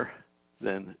appear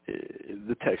then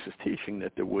the text is teaching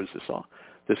that there was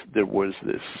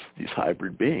these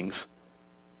hybrid beings.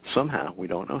 Somehow, we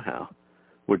don't know how,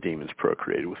 where demons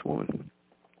procreated with women.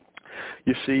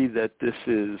 You see that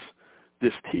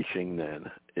this teaching then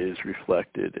is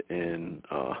reflected in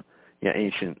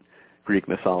ancient Greek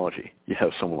mythology. You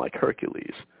have someone like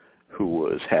Hercules, who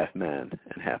was half man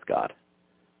and half god.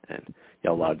 And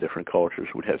a lot of different cultures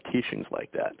would have teachings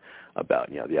like that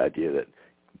about the idea that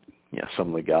some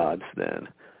of the gods then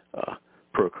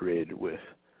procreated with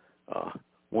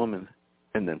women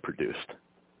and then produced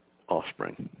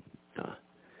offspring.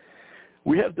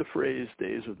 We have the phrase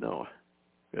days of Noah.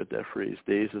 We have that phrase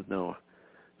days of Noah.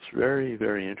 It's very,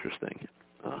 very interesting.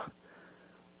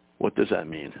 What does that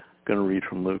mean? I'm going to read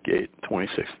from Luke 8,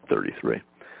 26 to 33.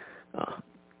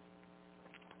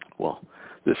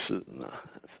 This is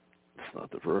it's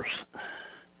not the verse.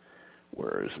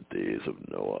 Where is the days of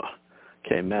Noah?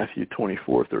 Okay, Matthew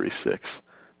 24, 36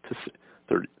 to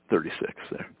 36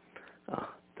 there.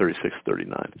 36,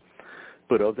 39.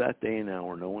 But of that day and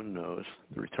hour no one knows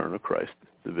the return of Christ,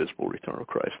 the visible return of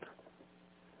Christ,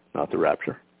 not the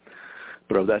rapture.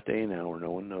 But of that day and hour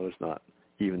no one knows, not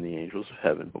even the angels of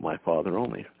heaven, but my Father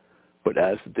only. But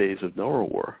as the days of Noah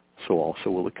were, so also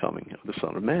will the coming of the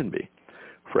Son of Man be.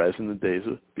 For as in the days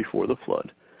before the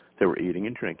flood, they were eating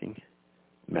and drinking,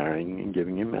 marrying and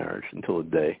giving in marriage, until the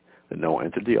day that Noah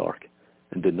entered the ark,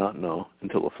 and did not know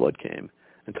until the flood came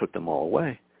and took them all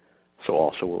away. So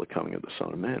also will the coming of the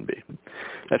Son of Man be.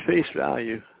 At face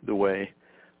value, the way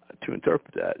to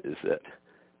interpret that is that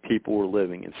people were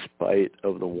living in spite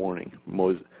of the warning,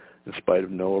 in spite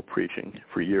of Noah preaching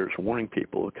for years, warning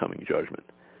people of coming judgment.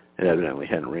 It evidently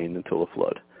hadn't rained until the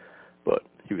flood, but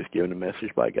he was given a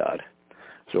message by God.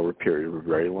 So over a period of a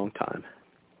very long time,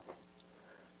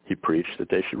 he preached that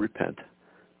they should repent,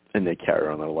 and they carry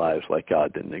on their lives like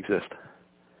God didn't exist.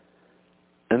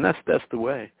 And that's the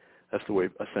way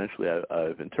essentially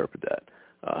I've interpreted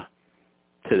that.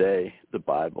 Today, the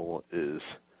Bible is,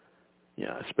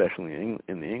 especially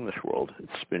in the English world,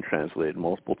 it's been translated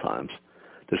multiple times.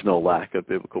 There's no lack of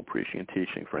biblical preaching and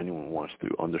teaching for anyone who wants to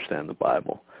understand the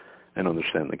Bible and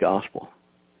understand the gospel.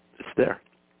 It's there,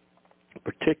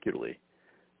 particularly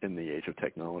in the age of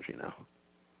technology now.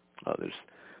 There's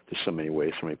so many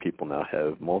ways, so many people now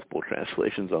have multiple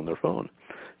translations on their phone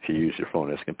if you use your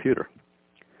phone as a computer.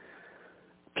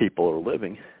 People are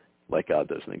living like God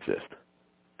doesn't exist,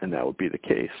 and that would be the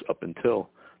case up until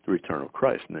the return of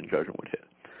Christ, and then judgment would hit.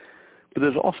 But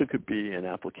there's also could be an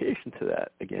application to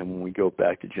that, again, when we go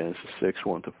back to Genesis 6,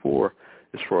 1-4,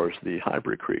 as far as the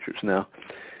hybrid creatures. Now,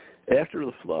 after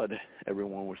the flood,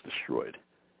 everyone was destroyed.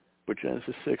 But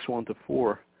Genesis 6,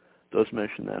 1-4 does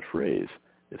mention that phrase.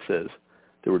 It says,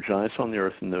 there were giants on the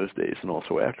earth in those days and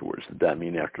also afterwards. Did that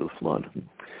mean after the flood?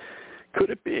 Could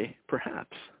it be,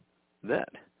 perhaps, that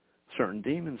certain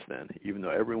demons then, even though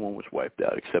everyone was wiped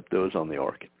out except those on the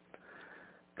ark,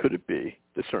 could it be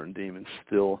that certain demons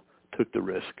still took the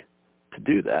risk to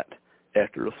do that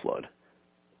after the flood,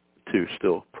 to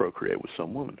still procreate with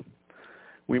some woman?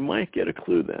 We might get a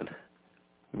clue then.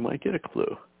 We might get a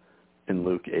clue in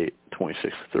Luke 8,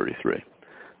 26-33,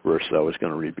 verse I was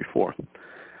going to read before.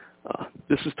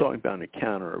 This is talking about an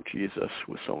encounter of Jesus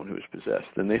with someone who was possessed.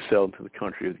 Then they sailed to the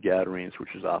country of the Gadarenes,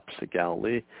 which is opposite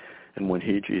Galilee. And when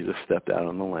he, Jesus, stepped out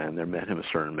on the land, there met him a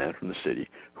certain man from the city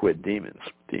who had demons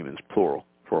plural,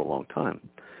 for a long time.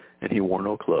 And he wore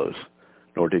no clothes,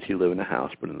 nor did he live in a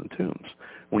house, but in the tombs.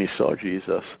 When he saw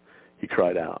Jesus, he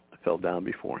cried out, fell down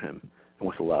before him, and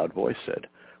with a loud voice said,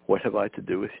 what have I to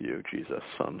do with you, Jesus,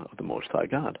 Son of the Most High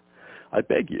God? I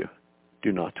beg you,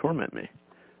 do not torment me.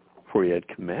 For he had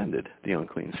commanded the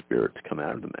unclean spirit to come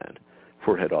out of the man,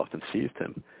 for it had often seized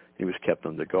him. He was kept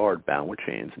under guard, bound with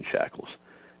chains and shackles,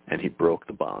 and he broke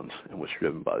the bonds and was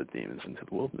driven by the demons into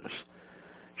the wilderness.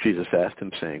 Jesus asked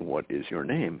him, saying, what is your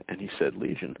name? And he said,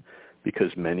 Legion, because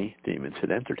many demons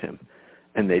had entered him,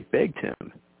 and they begged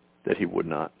him that he would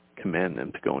not command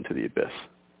them to go into the abyss.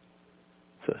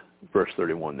 So verse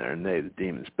 31 there, and they, the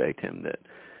demons, begged him that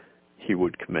he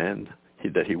would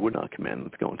not command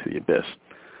them to go into the abyss.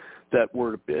 That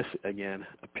word abyss, again,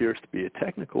 appears to be a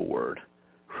technical word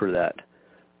for that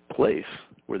place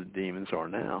where the demons are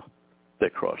now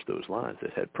that crossed those lines,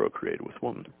 that had procreated with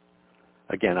women.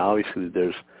 Again, obviously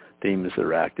there's demons that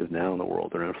are active now in the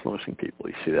world that are influencing people.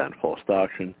 You see that in false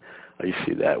doctrine. You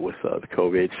see that with the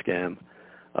COVID scam.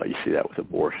 You see that with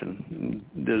abortion.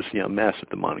 There's massive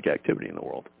demonic activity in the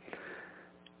world.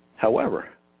 However,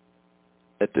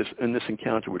 in this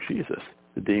encounter with Jesus,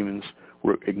 the demons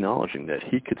were acknowledging that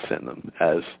he could send them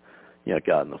as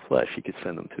God in the flesh. He could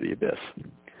send them to the abyss.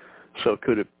 So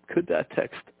could that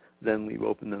text then leave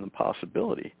open the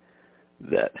possibility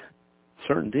that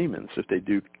certain demons, if they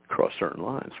do cross certain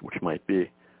lines, which might be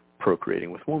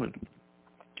procreating with women,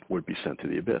 would be sent to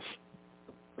the abyss?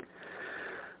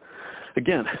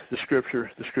 Again, the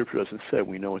scripture doesn't say.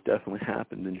 We know it definitely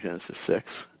happened in Genesis 6.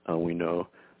 We know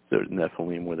the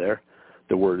Nephilim were there.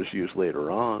 The word is used later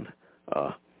on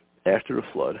after the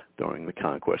flood during the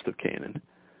conquest of Canaan.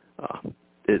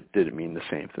 Did it mean the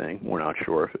same thing? We're not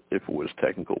sure if it was a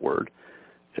technical word.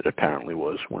 It apparently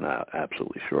was. We're not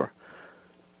absolutely sure.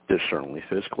 There's certainly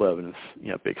physical evidence,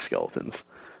 big skeletons.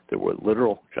 There were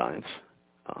literal giants.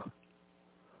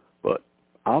 But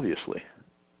obviously,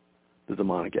 the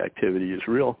demonic activity is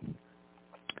real,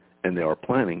 and they are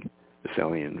planning this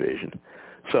alien invasion.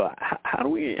 So how do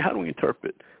we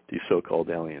interpret these so-called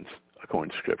aliens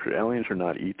according to Scripture? Aliens are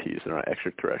not ETs. They're not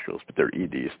extraterrestrials, but they're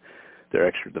EDs. They're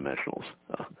extra-dimensionals.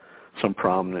 Some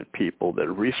prominent people that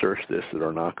have researched this that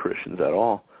are not Christians at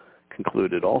all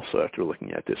concluded also, after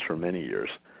looking at this for many years,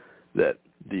 that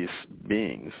these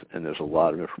beings, and there's a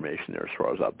lot of information there as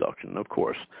far as abduction, and of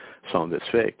course, some of it's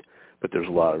fake, but there's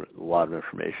a lot of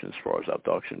information as far as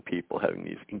abduction, people having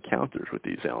these encounters with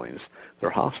these aliens. They're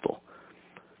hostile.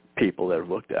 People that have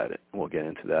looked at it, and we'll get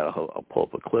into that. I'll pull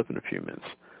up a clip in a few minutes.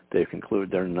 They've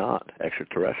concluded they're not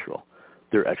extraterrestrial.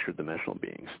 They're extra-dimensional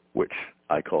beings, which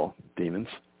I call demons.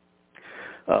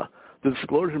 The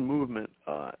Disclosure Movement,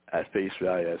 at face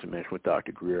value, as I mentioned with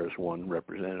Dr. Greer as one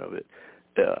representative of it,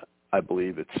 I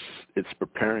believe it's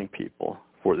preparing people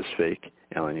for this fake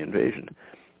alien invasion.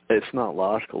 It's not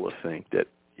logical to think that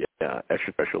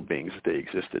extraterrestrial beings, if they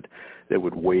existed, they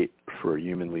would wait for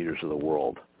human leaders of the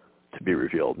world to be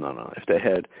revealed. No. If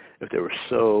they were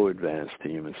so advanced to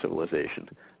human civilization,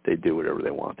 they'd do whatever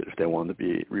they wanted. If they wanted to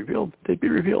be revealed, they'd be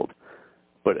revealed.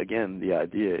 But again, the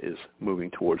idea is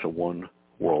moving towards a one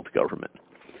world government.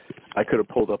 I could have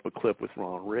pulled up a clip with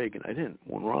Ronald Reagan. I didn't.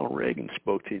 When Ronald Reagan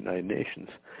spoke to the United Nations,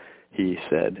 he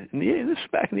said, this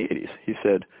is back in the 80s, he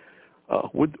said,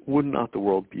 would not the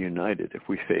world be united if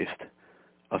we faced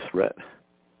a threat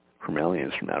from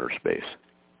aliens from outer space?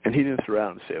 And he didn't throw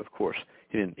out and say, of course.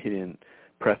 He didn't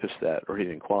preface that, or he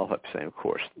didn't qualify by saying, of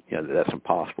course, that's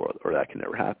impossible, or that can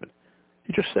never happen.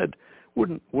 He just said,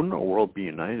 wouldn't our world be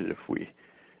united if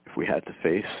we had to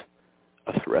face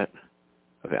a threat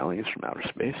of aliens from outer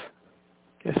space?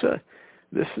 Yes,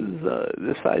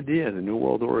 this idea, the New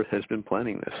World Order, has been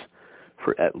planning this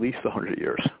for at least 100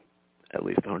 years. At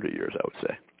least 100 years, I would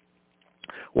say.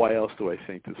 Why else do I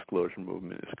think the disclosure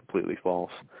movement is completely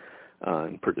false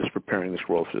and is preparing this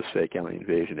world for this fake alien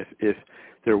invasion? If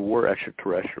there were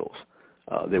extraterrestrials,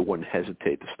 they wouldn't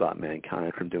hesitate to stop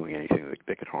mankind from doing anything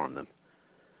that could harm them.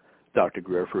 Dr.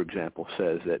 Greer, for example,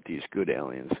 says that these good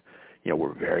aliens,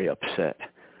 were very upset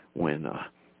when the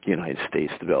United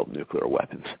States developed nuclear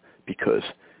weapons because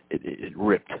it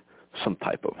ripped some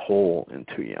type of hole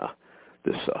into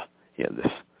this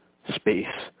space,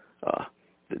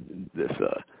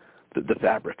 the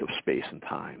fabric of space and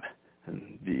time,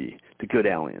 and the good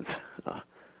aliens,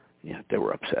 they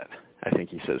were upset. I think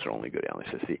he says they're only good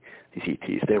aliens. Says these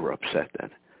ETs, they were upset then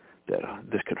that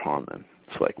this could harm them.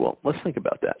 It's like, well, let's think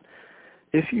about that.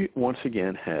 If you once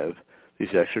again have these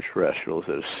extraterrestrials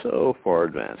that are so far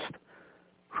advanced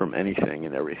from anything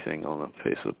and everything on the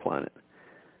face of the planet,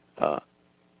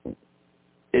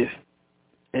 if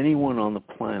anyone on the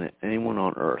planet, anyone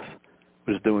on Earth,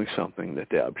 was doing something that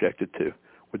they objected to,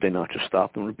 would they not just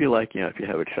stop them? It would be like, if you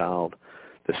have a child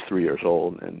that's 3 years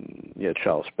old and the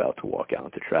child's about to walk out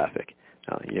into traffic.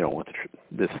 You don't want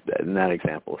in that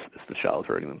example, if the child's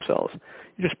hurting themselves,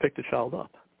 you just pick the child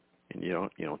up, and you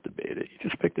don't debate it. You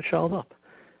just pick the child up.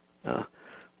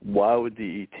 Why would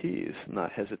the ETs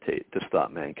not hesitate to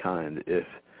stop mankind if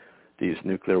these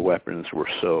nuclear weapons were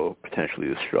so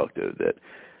potentially destructive that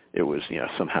it was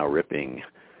somehow ripping,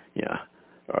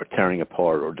 or tearing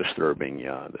apart or disturbing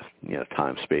the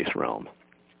time-space realm?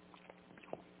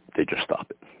 They'd just stop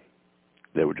it.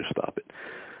 They would just stop it.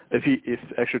 If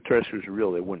extraterrestrials were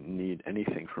real, they wouldn't need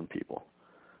anything from people.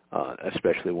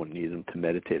 Especially wouldn't need them to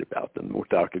meditate about them. With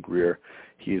Dr. Greer,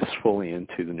 he's fully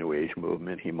into the New Age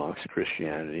movement. He mocks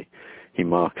Christianity. He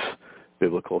mocks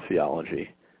biblical theology.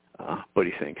 But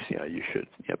he thinks,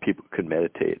 people could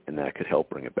meditate, and that could help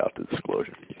bring about the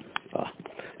disclosure.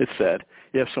 It's sad.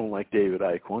 You have someone like David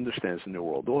Icke who understands the New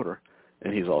World Order,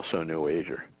 and he's also a New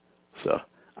Ager. So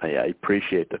I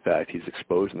appreciate the fact he's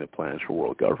exposing the plans for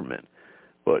world government,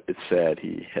 but it's sad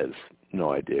he has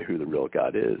no idea who the real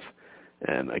God is.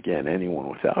 And again, anyone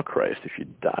without Christ, if you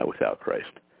die without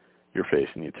Christ, you're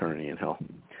facing eternity in hell.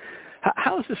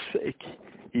 How is this fake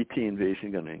ET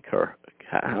invasion going to occur?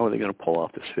 How are they going to pull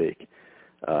off this fake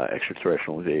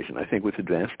extraterrestrial invasion? I think with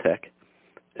advanced tech,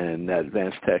 and that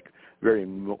advanced tech very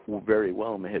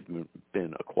well may have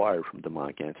been acquired from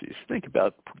demonic entities. Think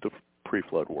about the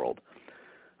pre-flood world.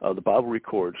 The Bible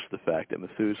records the fact that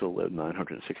Methuselah lived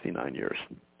 969 years.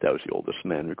 That was the oldest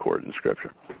man recorded in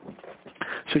Scripture.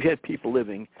 So you had people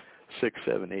living 6,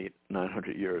 7, 8,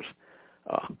 900 years.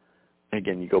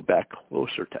 Again, you go back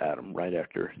closer to Adam, right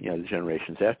after, the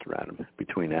generations after Adam,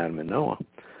 between Adam and Noah.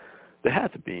 They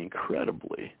had to be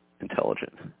incredibly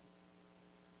intelligent.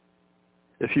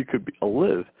 If you could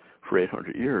live for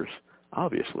 800 years,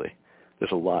 obviously,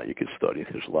 there's a lot you could study.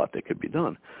 There's a lot that could be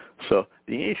done. So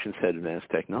the ancients had advanced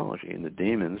technology, and the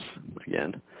demons,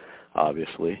 again,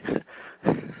 obviously,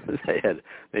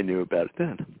 they knew about it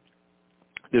then.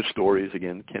 Their stories,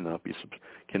 again, cannot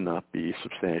be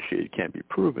substantiated, can't be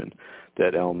proven,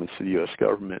 that elements of the U.S.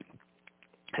 government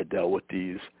had dealt with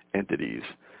these entities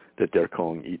that they're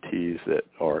calling ETs, that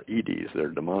are EDs, that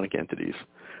are demonic entities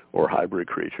or hybrid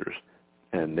creatures,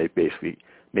 and they basically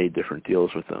made different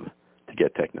deals with them to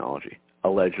get technology.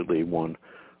 Allegedly,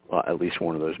 at least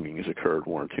one of those meetings occurred,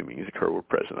 1 or 2 meetings occurred with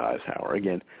President Eisenhower.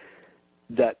 Again,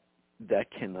 that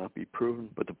cannot be proven,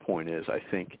 but the point is, I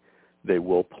think they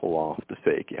will pull off the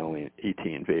fake alien ET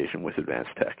invasion with advanced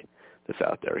tech that's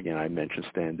out there. Again, I mentioned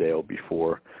Stan Dale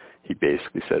before. He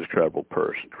basically says a credible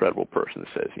person that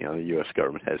says, the U.S.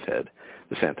 government has had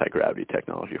this anti-gravity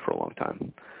technology for a long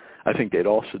time. I think they'd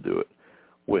also do it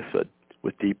with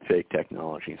deep fake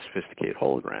technology and sophisticated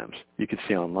holograms. You can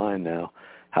see online now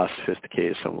how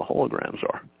sophisticated some of the holograms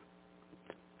are.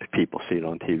 If people see it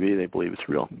on TV, they believe it's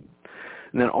real.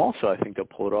 And then also I think they'll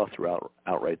pull it off through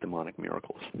outright demonic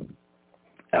miracles.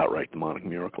 outright demonic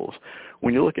miracles.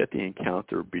 When you look at the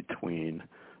encounter between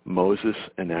Moses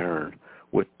and Aaron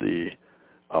with the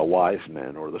wise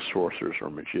men or the sorcerers or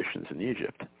magicians in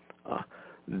Egypt,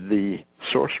 the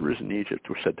sorcerers in Egypt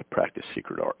were said to practice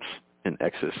secret arts in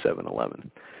Exodus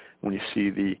 7:11. When you see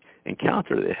the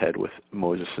encounter they had with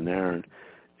Moses and Aaron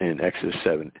in Exodus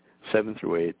 7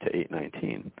 through 8 to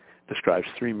 8:19, describes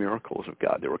 3 miracles of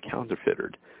God. They were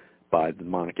counterfeited by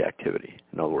demonic activity.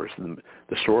 In other words,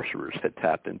 the sorcerers had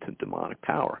tapped into demonic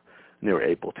power, and they were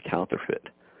able to counterfeit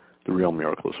the real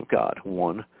miracles of God.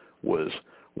 One was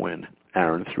when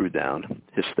Aaron threw down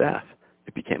his staff.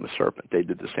 It became a serpent. They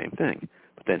did the same thing,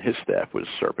 but then his staff was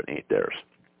a serpent, ate theirs.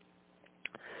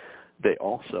 They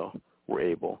also were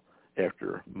able,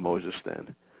 after Moses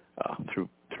then, through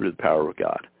the power of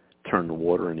God, turned the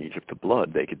water in Egypt to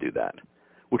blood, they could do that,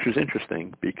 which was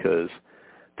interesting because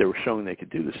they were showing they could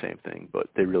do the same thing, but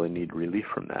they really need relief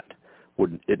from that.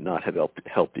 Would it not have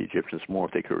helped the Egyptians more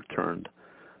if they could have turned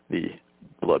the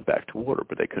blood back to water?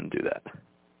 But they couldn't do that.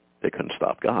 They couldn't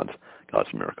stop God's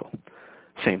miracle.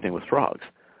 Same thing with frogs.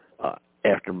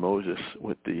 After Moses,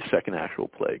 with the second actual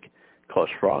plague,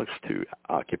 caused frogs to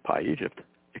occupy Egypt,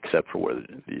 except for where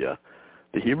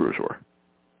the Hebrews were.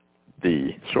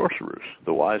 The sorcerers,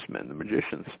 the wise men, the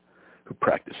magicians who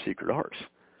practiced secret arts,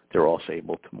 they were also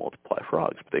able to multiply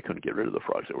frogs, but they couldn't get rid of the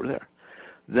frogs that were there.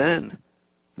 Then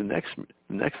the next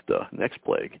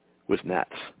plague was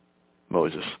gnats.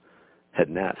 Moses had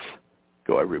gnats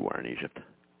go everywhere in Egypt.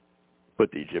 But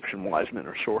the Egyptian wise men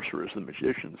or sorcerers, the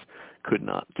magicians, could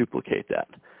not duplicate that.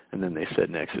 And then they said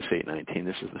in Exodus 8:19,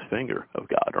 this is the finger of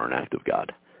God, or an act of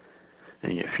God.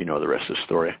 And if you know the rest of the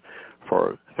story,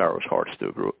 Pharaoh's heart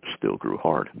still grew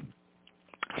hard.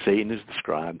 Satan is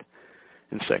described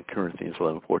in 2 Corinthians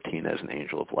 11:14 as an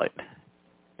angel of light.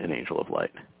 An angel of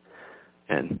light.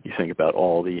 And you think about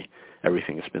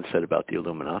everything that's been said about the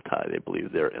Illuminati. They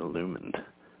believe they're illumined.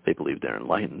 They believe they're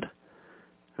enlightened.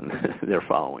 And they're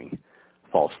following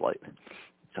false light.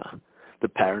 The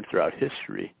pattern throughout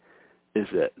history is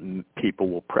that people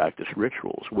will practice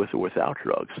rituals with or without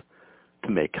drugs to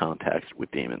make contact with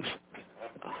demons.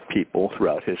 People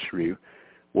throughout history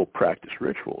will practice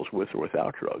rituals with or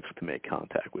without drugs to make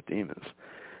contact with demons.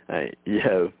 You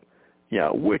have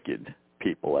wicked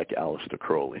people like Aleister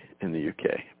Crowley in the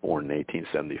UK, born in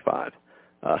 1875.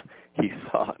 He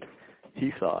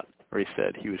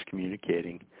said he was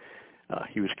communicating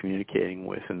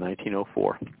with, in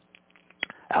 1904,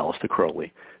 Aleister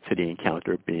Crowley said he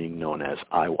encountered a being known as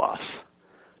Aiwass,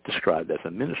 described as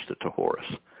a minister to Horus,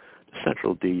 the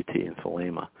central deity in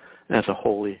Thelema, and as a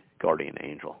holy guardian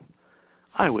angel.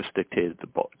 Aiwass dictated the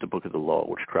Book of the Law,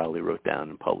 which Crowley wrote down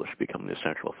and published, becoming the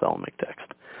central Thelemic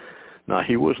text. Now,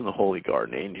 he wasn't a holy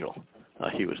guardian angel.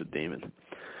 He was a demon.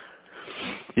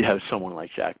 You have someone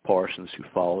like Jack Parsons who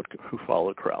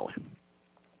followed Crowley.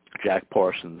 Jack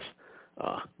Parsons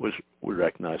was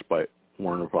recognized by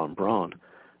Werner von Braun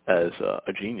as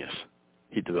a genius.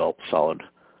 He developed solid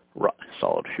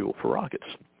fuel for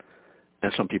rockets,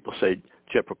 and some people say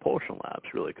Jet Propulsion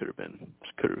Labs really could have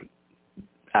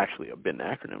actually been an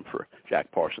acronym for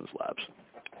Jack Parsons Labs.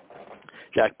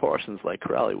 Jack Parsons, like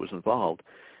Crowley, was involved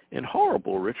in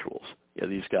horrible rituals. Yeah,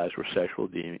 these guys were sexual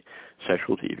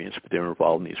deviants, but they were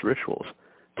involved in these rituals,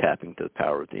 tapping into the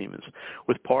power of demons.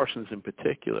 With Parsons in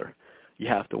particular, you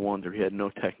have to wonder, he had no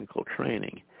technical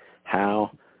training.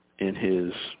 How, in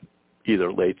his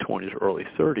either late 20s or early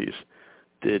 30s,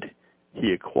 did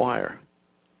he acquire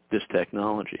this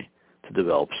technology to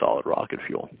develop solid rocket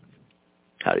fuel?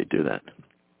 How did he do that?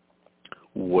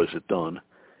 Was it done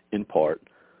in part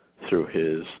through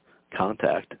his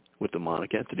contact with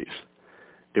demonic entities?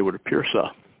 It would appear so.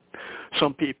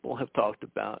 Some people have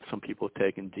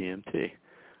taken DMT,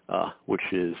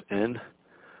 which is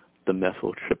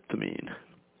N-dimethyltryptamine.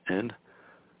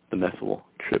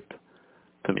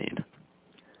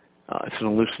 It's an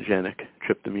hallucinogenic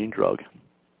tryptamine drug,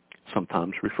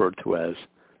 sometimes referred to as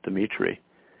Dimitri,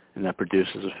 and that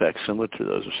produces effects similar to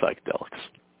those of psychedelics.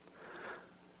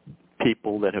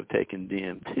 People that have taken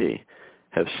DMT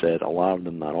have said, a lot of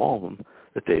them, not all of them,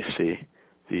 that they see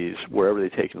these, wherever they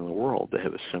take them in the world, they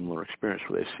have a similar experience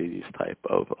where they see these type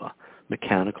of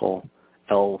mechanical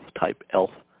elf type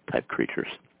creatures.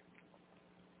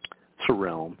 It's a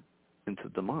realm into the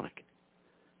demonic.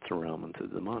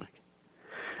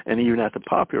 And even at the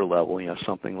popular level, you have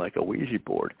something like a Ouija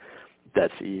board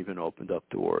that's even opened up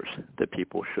doors that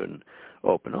people shouldn't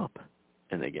open up,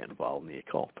 and they get involved in the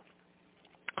occult.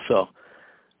 So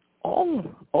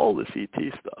all this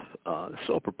ET stuff is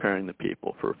so preparing the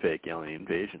people for a fake alien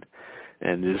invasion,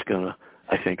 and it is going to,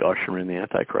 I think, usher in the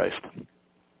Antichrist.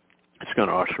 It's going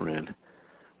to usher in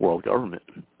world government.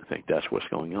 think that's what's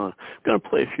going on. I'm going to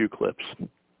play a few clips,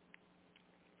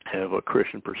 have a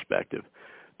Christian perspective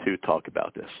to talk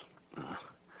about this.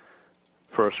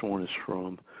 First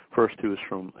two is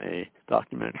from a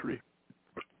documentary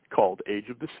called Age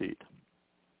of Deceit,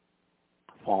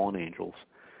 Fallen Angels,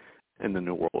 and the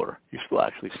New World Order. You still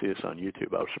actually see this on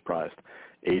YouTube. I was surprised.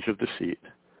 Age of Deceit,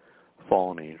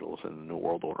 Fallen Angels, and the New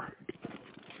World Order.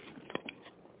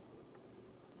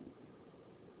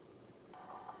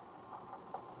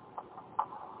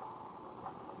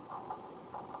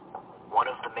 One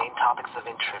of the main topics of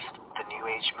interest the New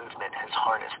Age movement has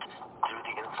harnessed through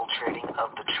the infiltrating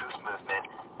of the Truth movement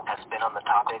has been on the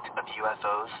topic of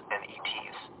UFOs and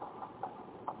ETs.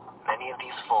 Many of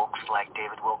these folks, like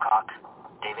David Wilcock,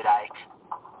 David Icke,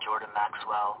 Jordan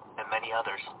Maxwell, and many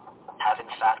others, have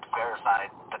in fact verified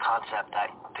the concept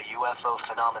that the UFO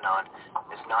phenomenon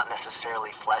is not necessarily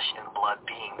flesh and blood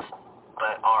beings,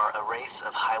 but are a race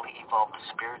of highly evolved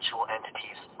spiritual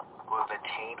entities who have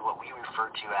attained what we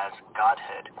refer to as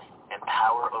godhood and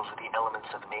power over the elements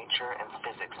of nature and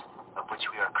physics of which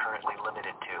we are currently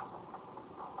limited to.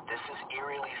 This is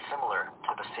eerily similar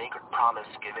to the sacred promise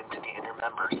given to the inner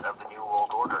members of the New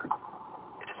World Order.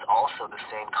 It is also the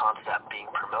same concept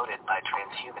being promoted by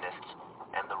transhumanists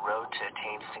and the road to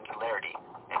attain singularity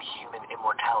and human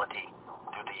immortality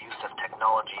through the use of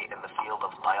technology in the field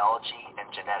of biology and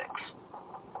genetics.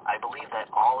 I believe that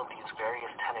all of these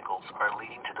various tentacles are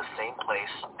leading to the same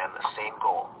place and the same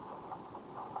goal.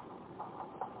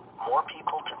 More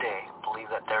people today believe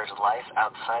that there is life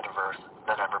outside of Earth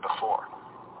than ever before.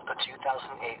 A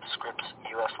 2008 Scripps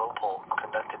UFO poll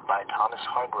conducted by Thomas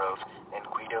Hargrove and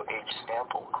Guido H.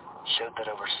 Stample showed that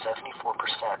over 74%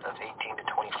 of 18 to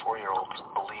 24-year-olds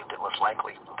believed it was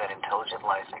likely that intelligent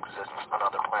life exists on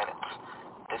other planets.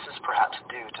 This is perhaps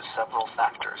due to several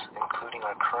factors, including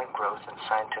our current growth in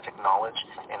scientific knowledge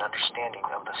and understanding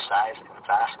of the size and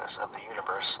vastness of the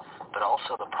universe, but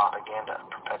also the propaganda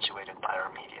perpetuated by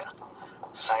our media.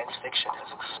 Science fiction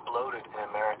has exploded in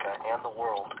America and the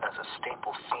world as a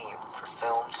staple theme for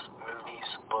films, movies,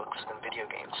 books, and video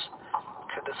games.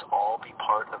 Could this all be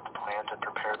part of the plan to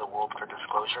prepare the world for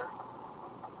disclosure?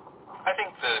 I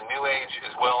think the New Age,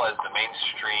 as well as the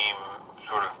mainstream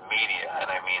sort of media, and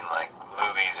I mean like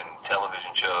movies and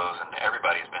television shows, and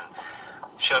everybody's been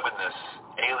shoving this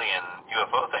alien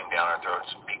UFO thing down our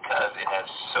throats because it has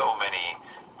so many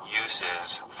uses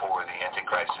for the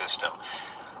Antichrist system.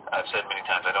 I've said many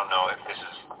times, I don't know if this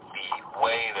is the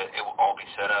way that it will all be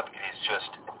set up. It is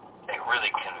just a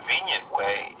really convenient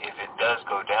way if it does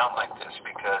go down like this,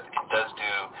 because it does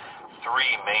do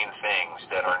three main things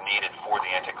that are needed for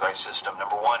the Antichrist system.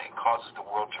 Number one, it causes the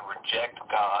world to reject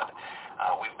God.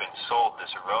 We've been sold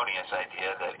this erroneous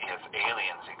idea that if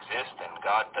aliens exist, then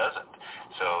God doesn't.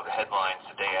 So the headlines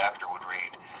the day after would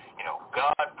read,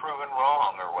 God proven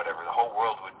wrong or whatever. The whole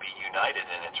world would be united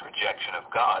in its rejection of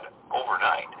God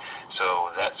overnight. So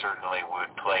that certainly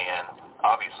would play in,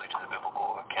 obviously, to the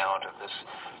biblical account of this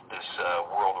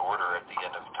world order at the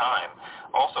end of time.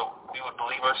 Also, we would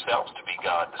believe ourselves to be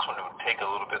God. This one would take a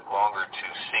little bit longer to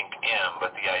sink in,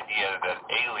 but the idea that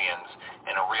aliens,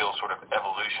 in a real sort of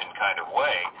evolution kind of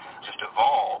way, just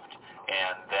evolved,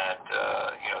 and that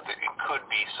that it could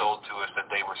be sold to us that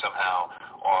they were somehow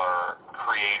our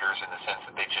creators in the sense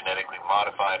that they genetically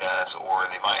modified us, or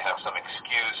they might have some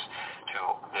excuse to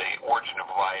the origin of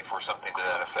life or something to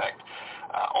that effect.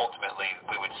 Ultimately,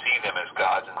 we would see them as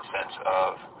gods in the sense of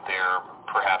their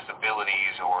perhaps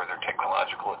abilities or their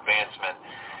technological advancement,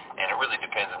 and it really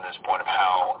depends on this point of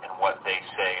how and what they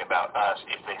say about us,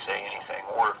 if they say anything,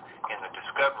 or in the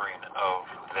discovering of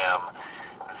them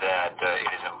that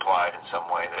it is implied in some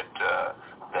way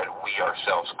that we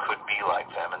ourselves could be like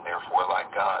them and therefore like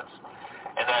gods.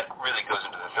 And that really goes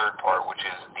into the third part, which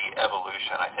is the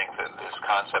evolution. I think that this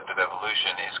concept of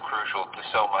evolution is crucial to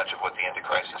so much of what the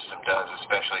Antichrist system does,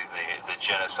 especially the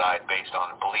genocide based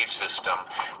on belief system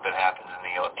that happens in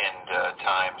the end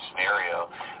time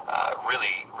scenario,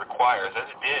 really requires, as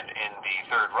it did in the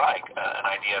Third Reich, an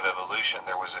idea of evolution.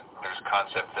 There's a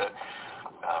concept that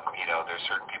there's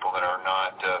certain people that are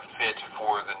not fit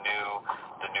for the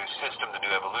new system, the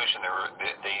new evolution.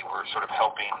 They were sort of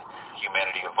helping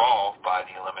humanity evolve by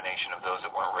the elimination of those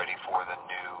that weren't ready for the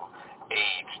new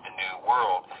age, the new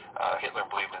world. Hitler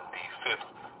believed in the fifth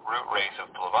root race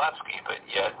of Blavatsky, but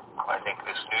yet I think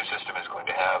this new system is going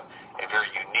to have a very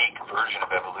unique version of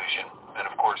evolution. And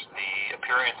of course, the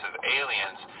appearance of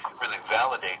aliens really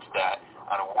validates that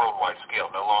on a worldwide scale.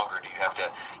 No longer do you have to,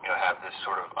 have this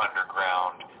sort of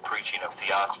underground preaching of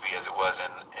theosophy as it was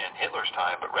in Hitler's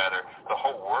time, but rather the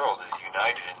whole world is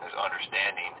united in this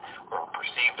understanding or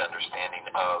perceived understanding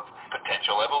of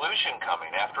potential evolution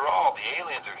coming. After all, the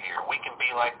aliens are here. We can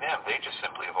be like them. They just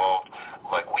simply evolved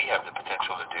like we have the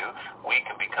potential to do. We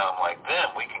can become like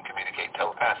them. We can communicate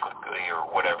telepathically or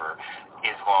whatever,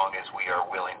 as long as we are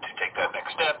willing to take that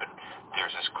next step. And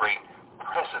there's this great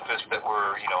precipice that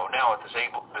we're, now at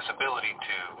this ability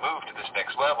to move to this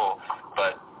next level,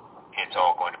 but it's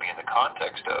all going to be in the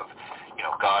context of,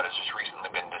 God has just recently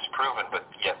been disproven, but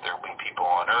yet there will be people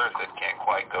on Earth that can't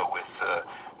quite go with the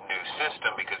new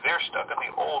system because they're stuck in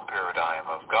the old paradigm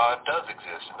of God does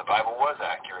exist and the Bible was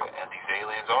accurate and these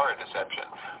aliens are a deception.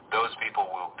 Those people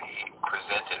will be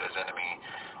presented as enemy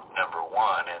number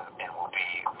one and will be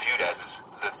viewed as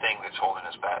the thing that's holding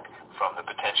us back from the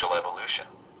potential evolution.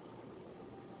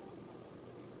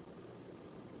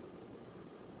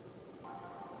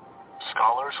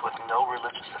 Scholars with no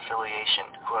religious affiliation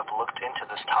who have looked into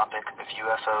this topic of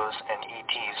UFOs and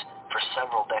ETs for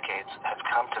several decades have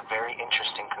come to very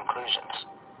interesting conclusions.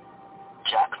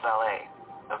 Jack Vallée,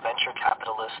 a venture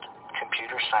capitalist,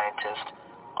 computer scientist,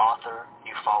 author,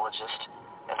 ufologist,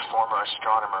 and former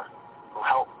astronomer who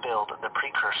helped build the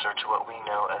precursor to what we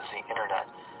know as the Internet,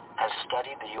 has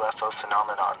studied the UFO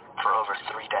phenomenon for over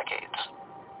 3 decades.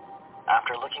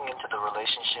 After looking into the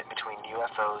relationship between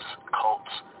UFOs,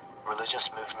 cults, religious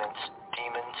movements,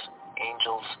 demons,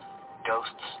 angels,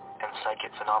 ghosts, and psychic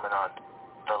phenomenon,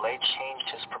 Vallée changed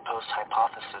his proposed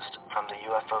hypothesis from the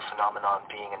UFO phenomenon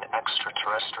being an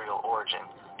extraterrestrial origin,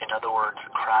 in other words,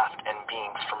 craft and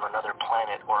beings from another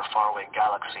planet or faraway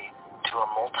galaxy, to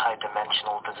a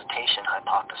multi-dimensional visitation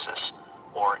hypothesis,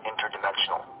 or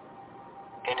interdimensional.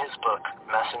 In his book,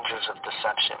 Messengers of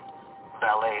Deception,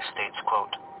 Vallée states,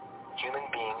 quote, "Human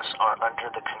beings are under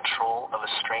the control of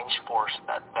a strange force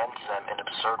that bends them in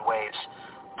absurd ways,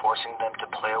 forcing them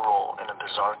to play a role in a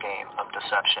bizarre game of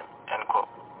deception," end quote.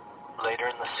 Later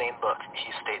in the same book,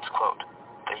 he states, quote,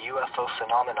 "The UFO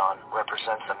phenomenon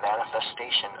represents a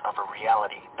manifestation of a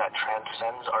reality that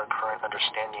transcends our current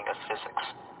understanding of physics.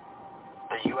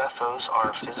 The UFOs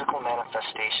are physical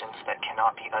manifestations that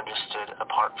cannot be understood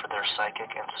apart from their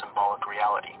psychic and symbolic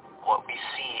reality. What we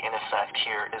see in effect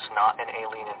here is not an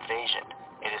alien invasion.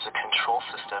 It is a control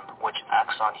system which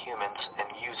acts on humans and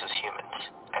uses humans,"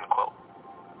 end quote.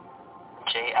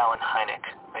 J. Allen Hynek,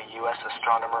 a U.S.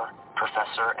 astronomer,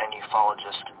 professor, and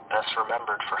ufologist, best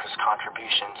remembered for his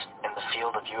contributions in the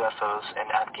field of UFOs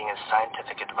and acting as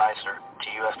scientific advisor to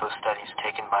UFO studies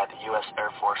taken by the U.S.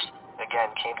 Air Force,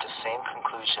 again came to same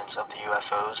conclusions of the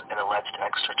UFOs and alleged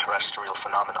extraterrestrial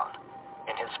phenomenon.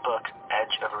 In his book,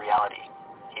 Edge of Reality,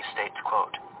 he states,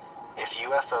 quote, "If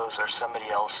UFOs are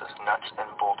somebody else's nuts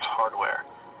and bolts hardware,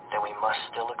 then we must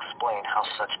still explain how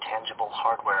such tangible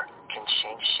hardware can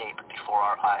change shape before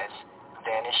our eyes,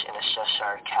 vanish in a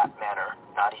Cheshire cat manner,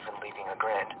 not even leaving a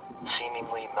grin,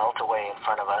 seemingly melt away in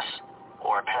front of us,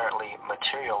 or apparently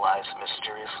materialize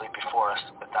mysteriously before us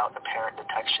without apparent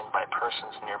detection by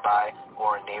persons nearby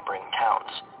or in neighboring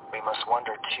towns. We must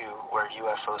wonder, too, where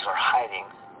UFOs are hiding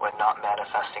when not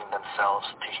manifesting themselves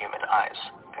to human eyes,"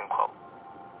 end quote.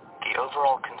 The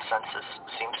overall consensus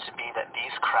seems to be that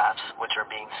these crafts which are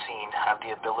being seen have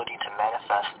the ability to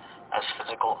manifest as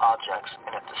physical objects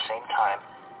and at the same time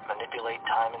manipulate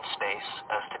time and space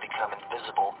as to become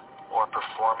invisible or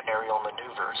perform aerial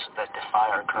maneuvers that defy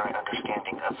our current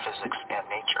understanding of physics and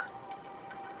nature.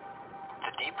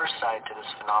 The deeper side to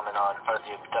this phenomenon are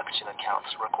the abduction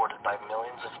accounts recorded by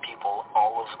millions of people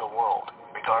all over the world,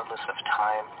 regardless of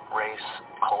time, race,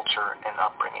 culture, and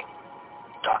upbringing.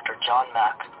 Dr. John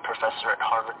Mack, professor at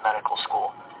Harvard Medical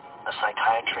School, a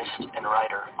psychiatrist and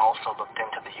writer, also looked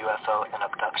into the UFO and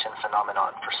abduction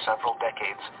phenomenon for several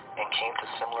decades and came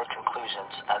to similar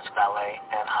conclusions as Vallée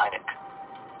and Hynek.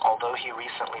 Although he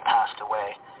recently passed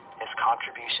away, his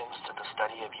contributions to the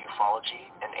study of ufology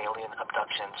and alien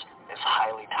abductions is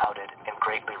highly touted and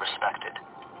greatly respected.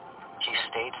 He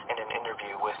states in an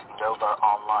interview with Nova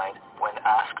Online when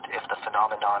asked if the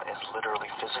phenomenon is literally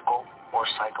physical or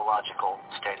psychological,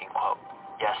 stating, quote,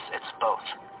 "Yes, it's both.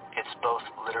 It's both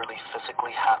literally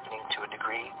physically happening to a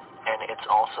degree, and it's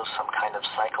also some kind of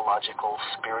psychological,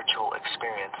 spiritual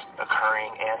experience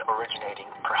occurring and originating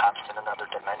perhaps in another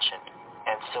dimension.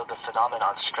 And so the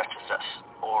phenomenon stretches us,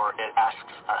 or it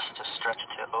asks us to stretch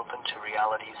to open to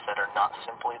realities that are not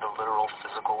simply the literal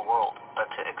physical world, but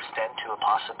to extend to a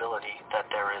possibility that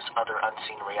there is other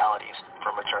unseen realities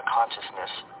from which our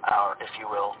consciousness, our, if you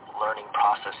will, learning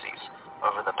processes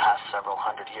over the past several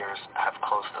hundred years have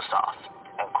closed us off,"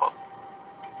 end quote.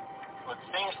 Well,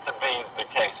 seems to be the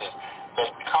case is they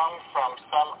come from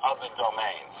some other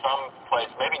domain, some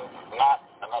place, maybe not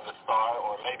another star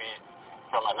or maybe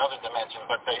from another dimension,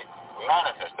 but they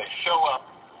manifest, they show up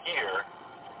here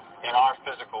in our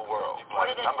physical world.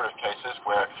 Like a number of cases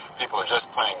where people are just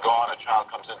playing gone, a child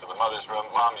comes into the mother's room,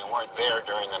 Mom, you weren't there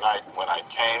during the night when I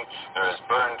came. There is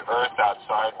burned earth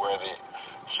outside where the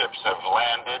ships have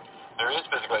landed. There is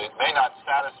physical. It may not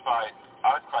satisfy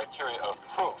our criteria of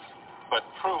proof, but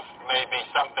proof may be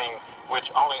something which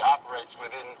only operates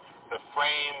within the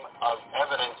frame of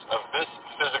evidence of this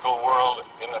physical world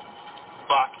in the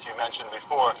box you mentioned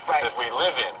before that we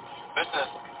live in. This is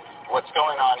what's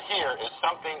going on here is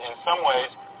something in some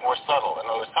ways more subtle. In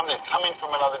other words, something coming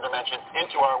from another dimension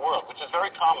into our world, which is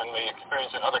very commonly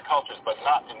experienced in other cultures, but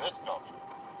not in this culture.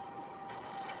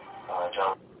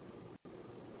 John?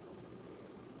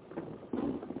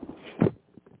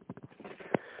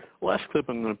 Last clip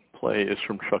I'm going to play is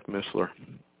from Chuck Missler.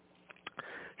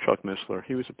 Chuck Missler,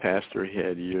 he was a pastor. He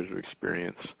had years of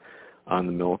experience on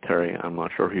the military. I'm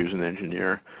not sure if he was an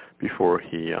engineer before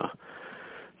he got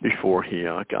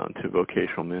into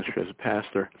vocational ministry as a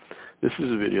pastor. This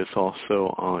is a video that's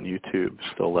also on YouTube,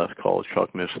 still left, called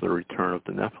Chuck Missler, Return of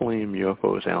the Nephilim,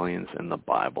 UFOs, Aliens, and the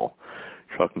Bible.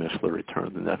 Chuck Missler, Return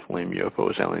of the Nephilim,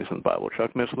 UFOs, Aliens, and the Bible.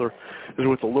 Chuck Missler is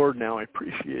with the Lord now. I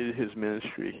appreciated his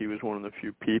ministry. He was one of the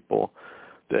few people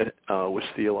that was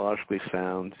theologically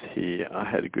sound. He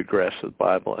had a good grasp of the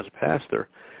Bible as a pastor,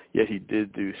 yet he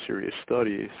did do serious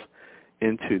studies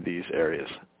into these areas,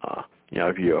 of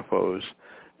UFOs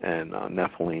and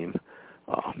Nephilim,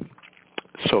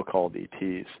 so-called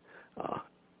ETs.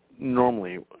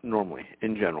 Normally,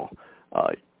 in general,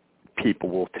 people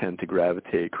will tend to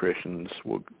gravitate, Christians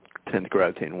will tend to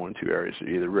gravitate in one or two areas.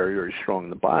 They're either very, very strong in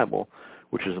the Bible,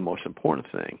 which is the most important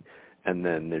thing, and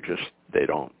then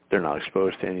they're not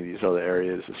exposed to any of these other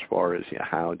areas as far as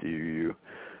how do you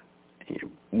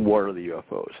what are the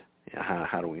UFOs?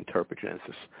 How do we interpret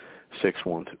Genesis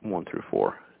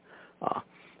 6:1-4?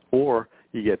 Or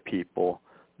you get people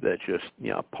that just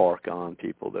park on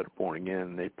people that are born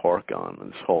again. They park on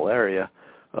this whole area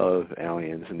of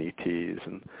aliens and ETs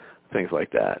and things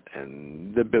like that,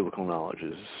 and the biblical knowledge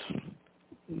is,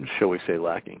 shall we say,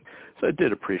 lacking. So I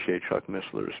did appreciate Chuck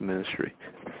Missler's ministry.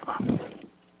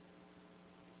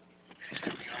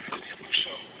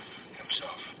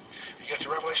 Himself. You get to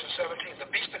Revelation 17.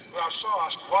 The beast that thou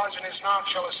sawest was and is not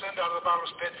shall ascend out of the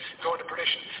bottomless pit, go into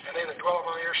perdition, and they that dwell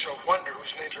upon the earth shall wonder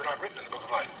whose names are not written in the book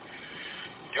of life.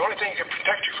 The only thing that can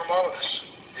protect you from all of this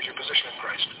is your position in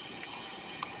Christ.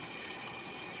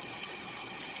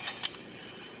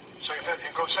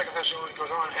 Second Thessalonians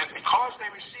goes on, and because they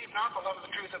received not the love of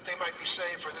the truth that they might be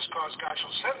saved, for this cause God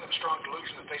shall send them strong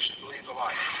delusion that they should believe the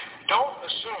lie. Don't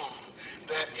assume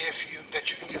that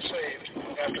you can get saved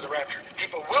after the rapture.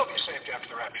 People will be saved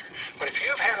after the rapture. But if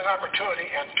you've had an opportunity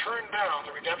and turned down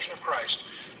the redemption of Christ,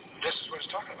 this is what it's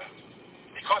talking about.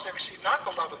 Because they received not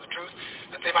the love of the truth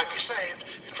that they might be saved,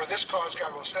 and for this cause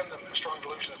God will send them a strong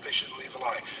delusion that they should believe the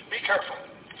lie. Be careful.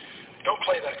 Don't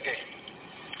play that game.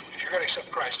 If you're going to accept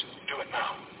Christ, do it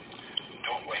now.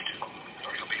 Don't wait,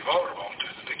 or you'll be vulnerable to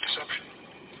the big deception.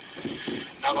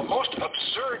 Now, the most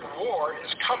absurd war is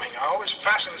coming. I always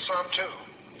fasten to Psalm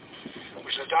 2,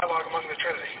 which is a dialogue among the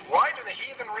Trinity. Why do the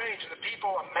heathen rage and the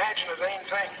people imagine a vain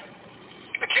thing?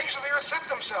 The kings of the earth set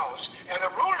themselves, and the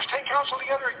rulers take counsel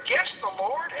together against the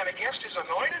Lord and against his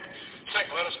anointed, saying,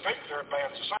 let us break their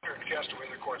bands asunder and cast away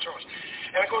their cords from us.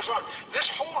 And it goes on. This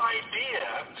whole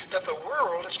idea that the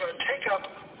world is going to take up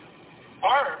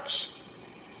arms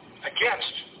against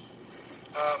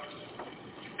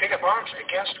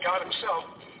God himself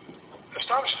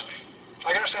astonishes me.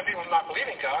 I understand people not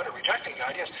believing God or rejecting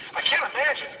God, yes. I can't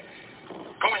imagine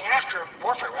going after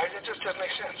warfare, right? It just doesn't make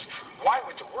sense. Why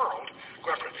would the world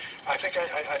go after it? I think the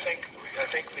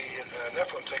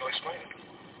Nephilim thing will explain it.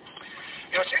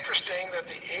 It's interesting that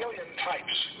the alien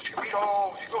types, if you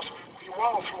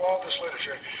wallow through all this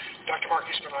literature, Dr. Mark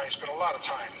Eastman and I spent a lot of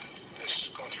time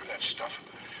going through that stuff.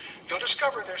 You'll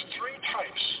discover there's three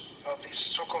types of these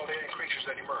so-called alien creatures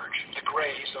that emerge. The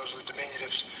Greys, those are the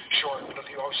diminutives, short, but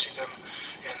you always see them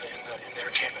in the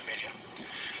entertainment media.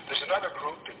 There's another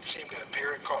group that seem to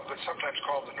appear, but sometimes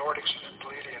called the Nordics and the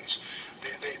Pleiadians.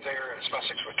 They're about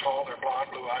 6 foot tall, they're blonde,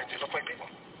 blue-eyed, they look like people.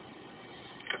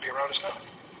 Could be around us now.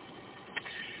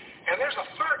 And there's a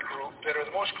third group that are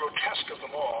the most grotesque of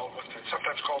them all,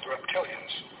 sometimes called the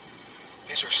reptilians.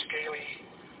 These are scaly,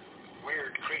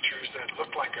 weird creatures that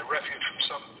look like a refuge from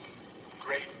some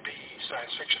great B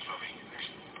science fiction movie. There's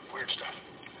weird stuff.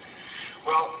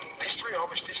 Well, these three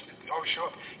always show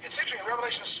up. It's interesting, in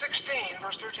Revelation 16,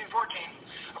 verse 13,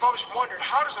 14, I've always wondered,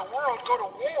 how does the world go to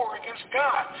war against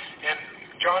God? And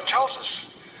John tells us,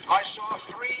 I saw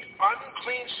three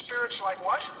unclean spirits like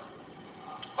what?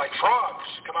 Like frogs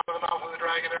come out of the mouth of the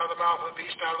dragon, out of the mouth of the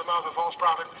beast, out of the mouth of the false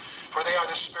prophet. For they are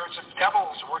the spirits of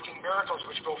devils working miracles,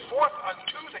 which go forth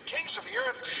unto the kings of the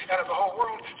earth and of the whole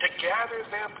world to gather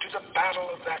them to the battle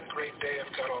of that great day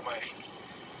of God Almighty.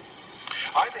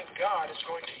 I think God is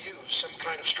going to use some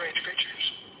kind of strange creatures,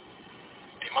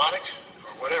 demonic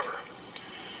or whatever,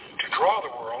 to draw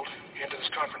the world into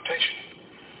this confrontation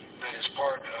that is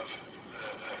part of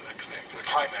the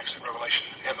climax of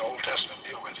Revelation and the Old Testament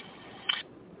deal with.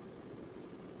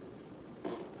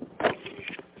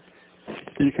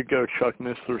 You could go to Chuck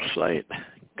Missler's site,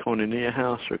 Koinonia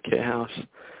House or K-House.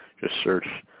 Just search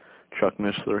Chuck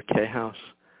Missler K-House,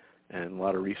 and a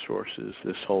lot of resources.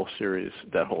 That whole series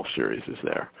is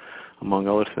there, among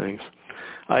other things.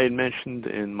 I had mentioned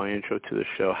in my intro to the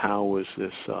show how is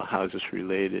this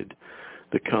related,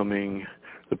 the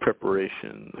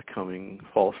preparation, the coming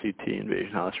false ET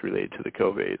invasion, how it's related to the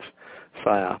COVID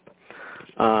PSYOP.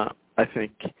 I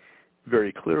think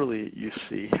very clearly you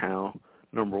see how,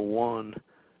 number one,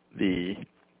 the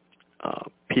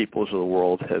peoples of the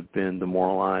world have been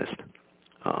demoralized.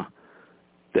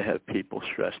 They have people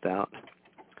stressed out.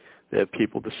 They have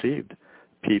people deceived.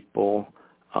 People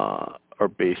are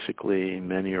basically,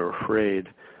 many are afraid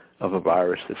of a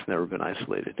virus that's never been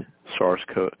isolated.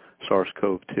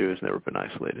 SARS-CoV-2 has never been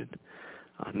isolated.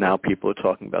 Now people are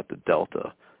talking about the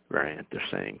Delta variant. They're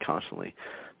saying constantly,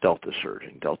 Delta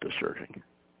surging.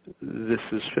 This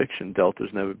is fiction. Delta's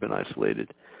never been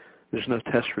isolated. There's no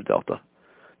test for Delta.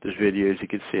 There's videos you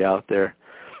can see out there.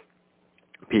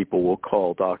 People will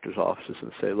call doctors' offices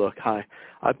and say, look, hi,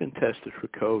 I've been tested for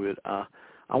COVID.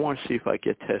 I want to see if I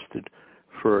get tested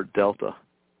for Delta.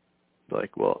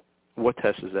 Like, well, what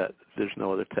test is that? There's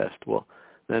no other test. Well,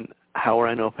 then how would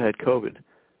I know if I had COVID?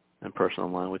 And a person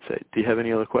online would say, do you have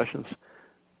any other questions?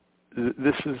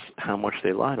 This is how much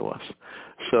they lie to us.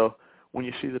 So when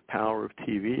you see the power of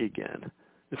TV again,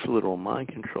 it's a literal mind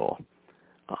control.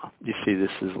 You see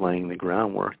this is laying the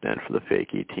groundwork then for the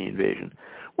fake ET invasion.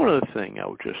 One other thing I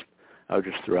would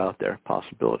just throw out there,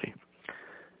 possibility.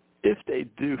 If they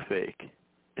do fake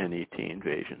an ET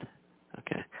invasion,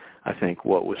 okay, I think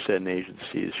what was said in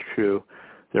agency is true.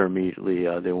 They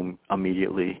will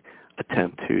immediately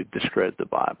attempt to discredit the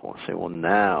Bible and say, well,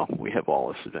 now we have all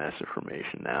this advanced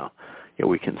information. Now,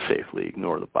 we can safely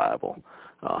ignore the Bible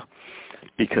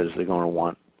because they're going to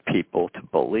want people to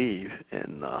believe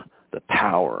in the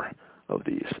power of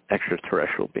these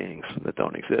extraterrestrial beings that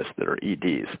don't exist, that are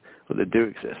EDs, or that do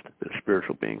exist, that are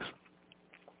spiritual beings.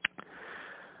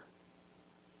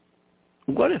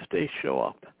 What if they show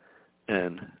up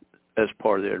and, as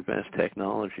part of their advanced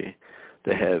technology,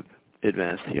 they have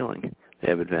advanced healing, they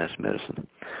have advanced medicine?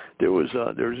 There was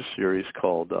a series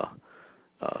called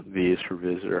V is for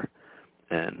Visitor,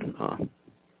 and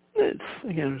it's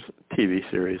a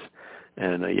TV series,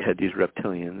 and you had these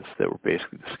reptilians that were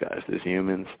basically disguised as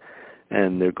humans,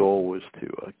 and their goal was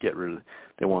to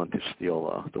they wanted to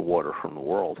steal the water from the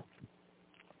world.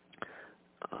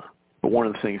 But one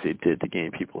of the things they did to gain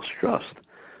people's trust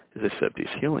is they set up these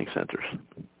healing centers.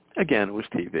 Again, it was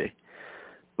TV.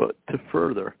 But to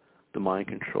further the mind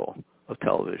control of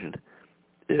television,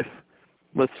 if,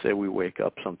 let's say we wake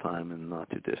up sometime in the not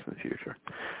too distant future,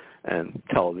 and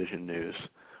television news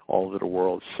all over the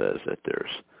world says that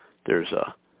there's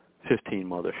 15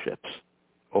 motherships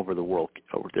over the world,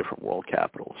 over different world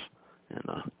capitals, and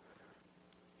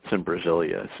it's in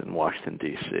Brasilia, it's in Washington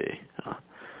D.C.,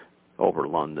 over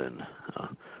London,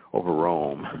 over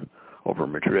Rome, over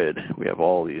Madrid. We have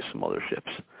all these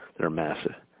motherships that are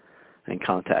massive, and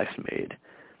contacts made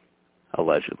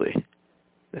allegedly.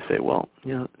 They say, well,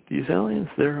 these aliens,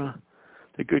 they're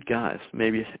good guys.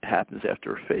 Maybe it happens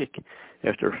after a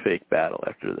fake battle,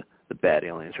 after the bad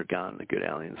aliens are gone, the good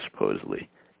aliens supposedly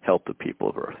help the people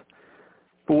of Earth.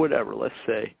 But whatever, let's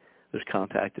say this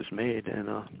contact is made, and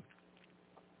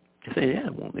you say, yeah,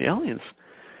 well, the aliens,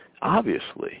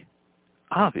 obviously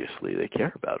they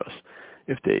care about us.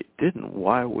 If they didn't,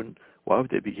 why would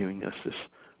they be giving us this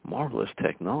marvelous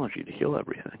technology to heal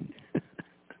everything?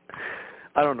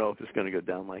 I don't know if it's going to go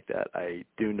down like that. I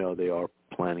do know they are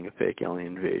planning a fake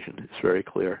alien invasion. It's very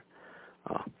clear,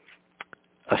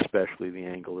 especially the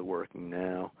angle they're working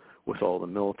now with all the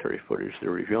military footage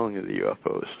they're revealing of the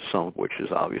UFOs, some of which is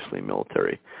obviously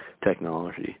military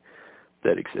technology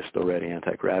that exists already,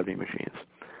 anti-gravity machines.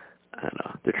 And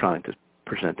they're trying to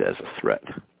present it as a threat.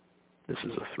 This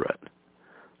is a threat.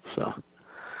 So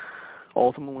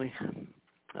ultimately,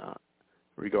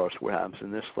 regardless of what happens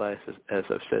in this life, as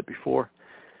I've said before,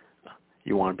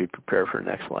 you want to be prepared for the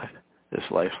next life. This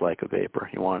life's like a vapor.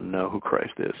 You want to know who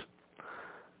Christ is.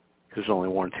 There's only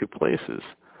one or two places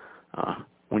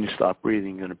when you stop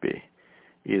breathing you're going to be.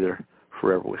 Either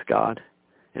forever with God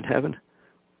in heaven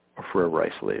or forever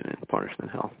isolated and punished in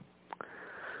hell.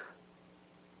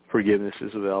 Forgiveness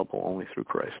is available only through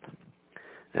Christ.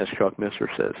 As Chuck Misser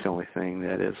says, the only thing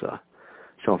that is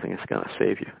something that's going to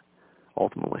save you,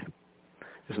 ultimately,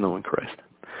 is knowing Christ.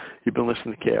 You've been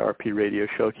listening to KRP Radio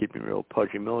Show, Keeping Real,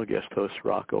 Pudgy Miller, guest host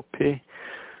Rocco P.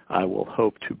 I will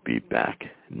hope to be back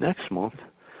next month,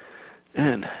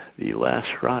 and the last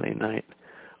Friday night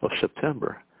of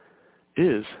September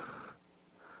is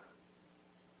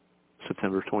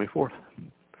September 24th.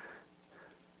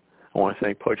 I want to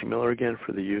thank Pudgy Miller again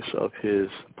for the use of his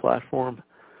platform.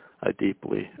 I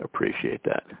deeply appreciate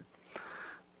that.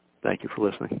 Thank you for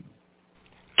listening.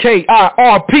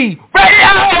 KIRP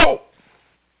Radio!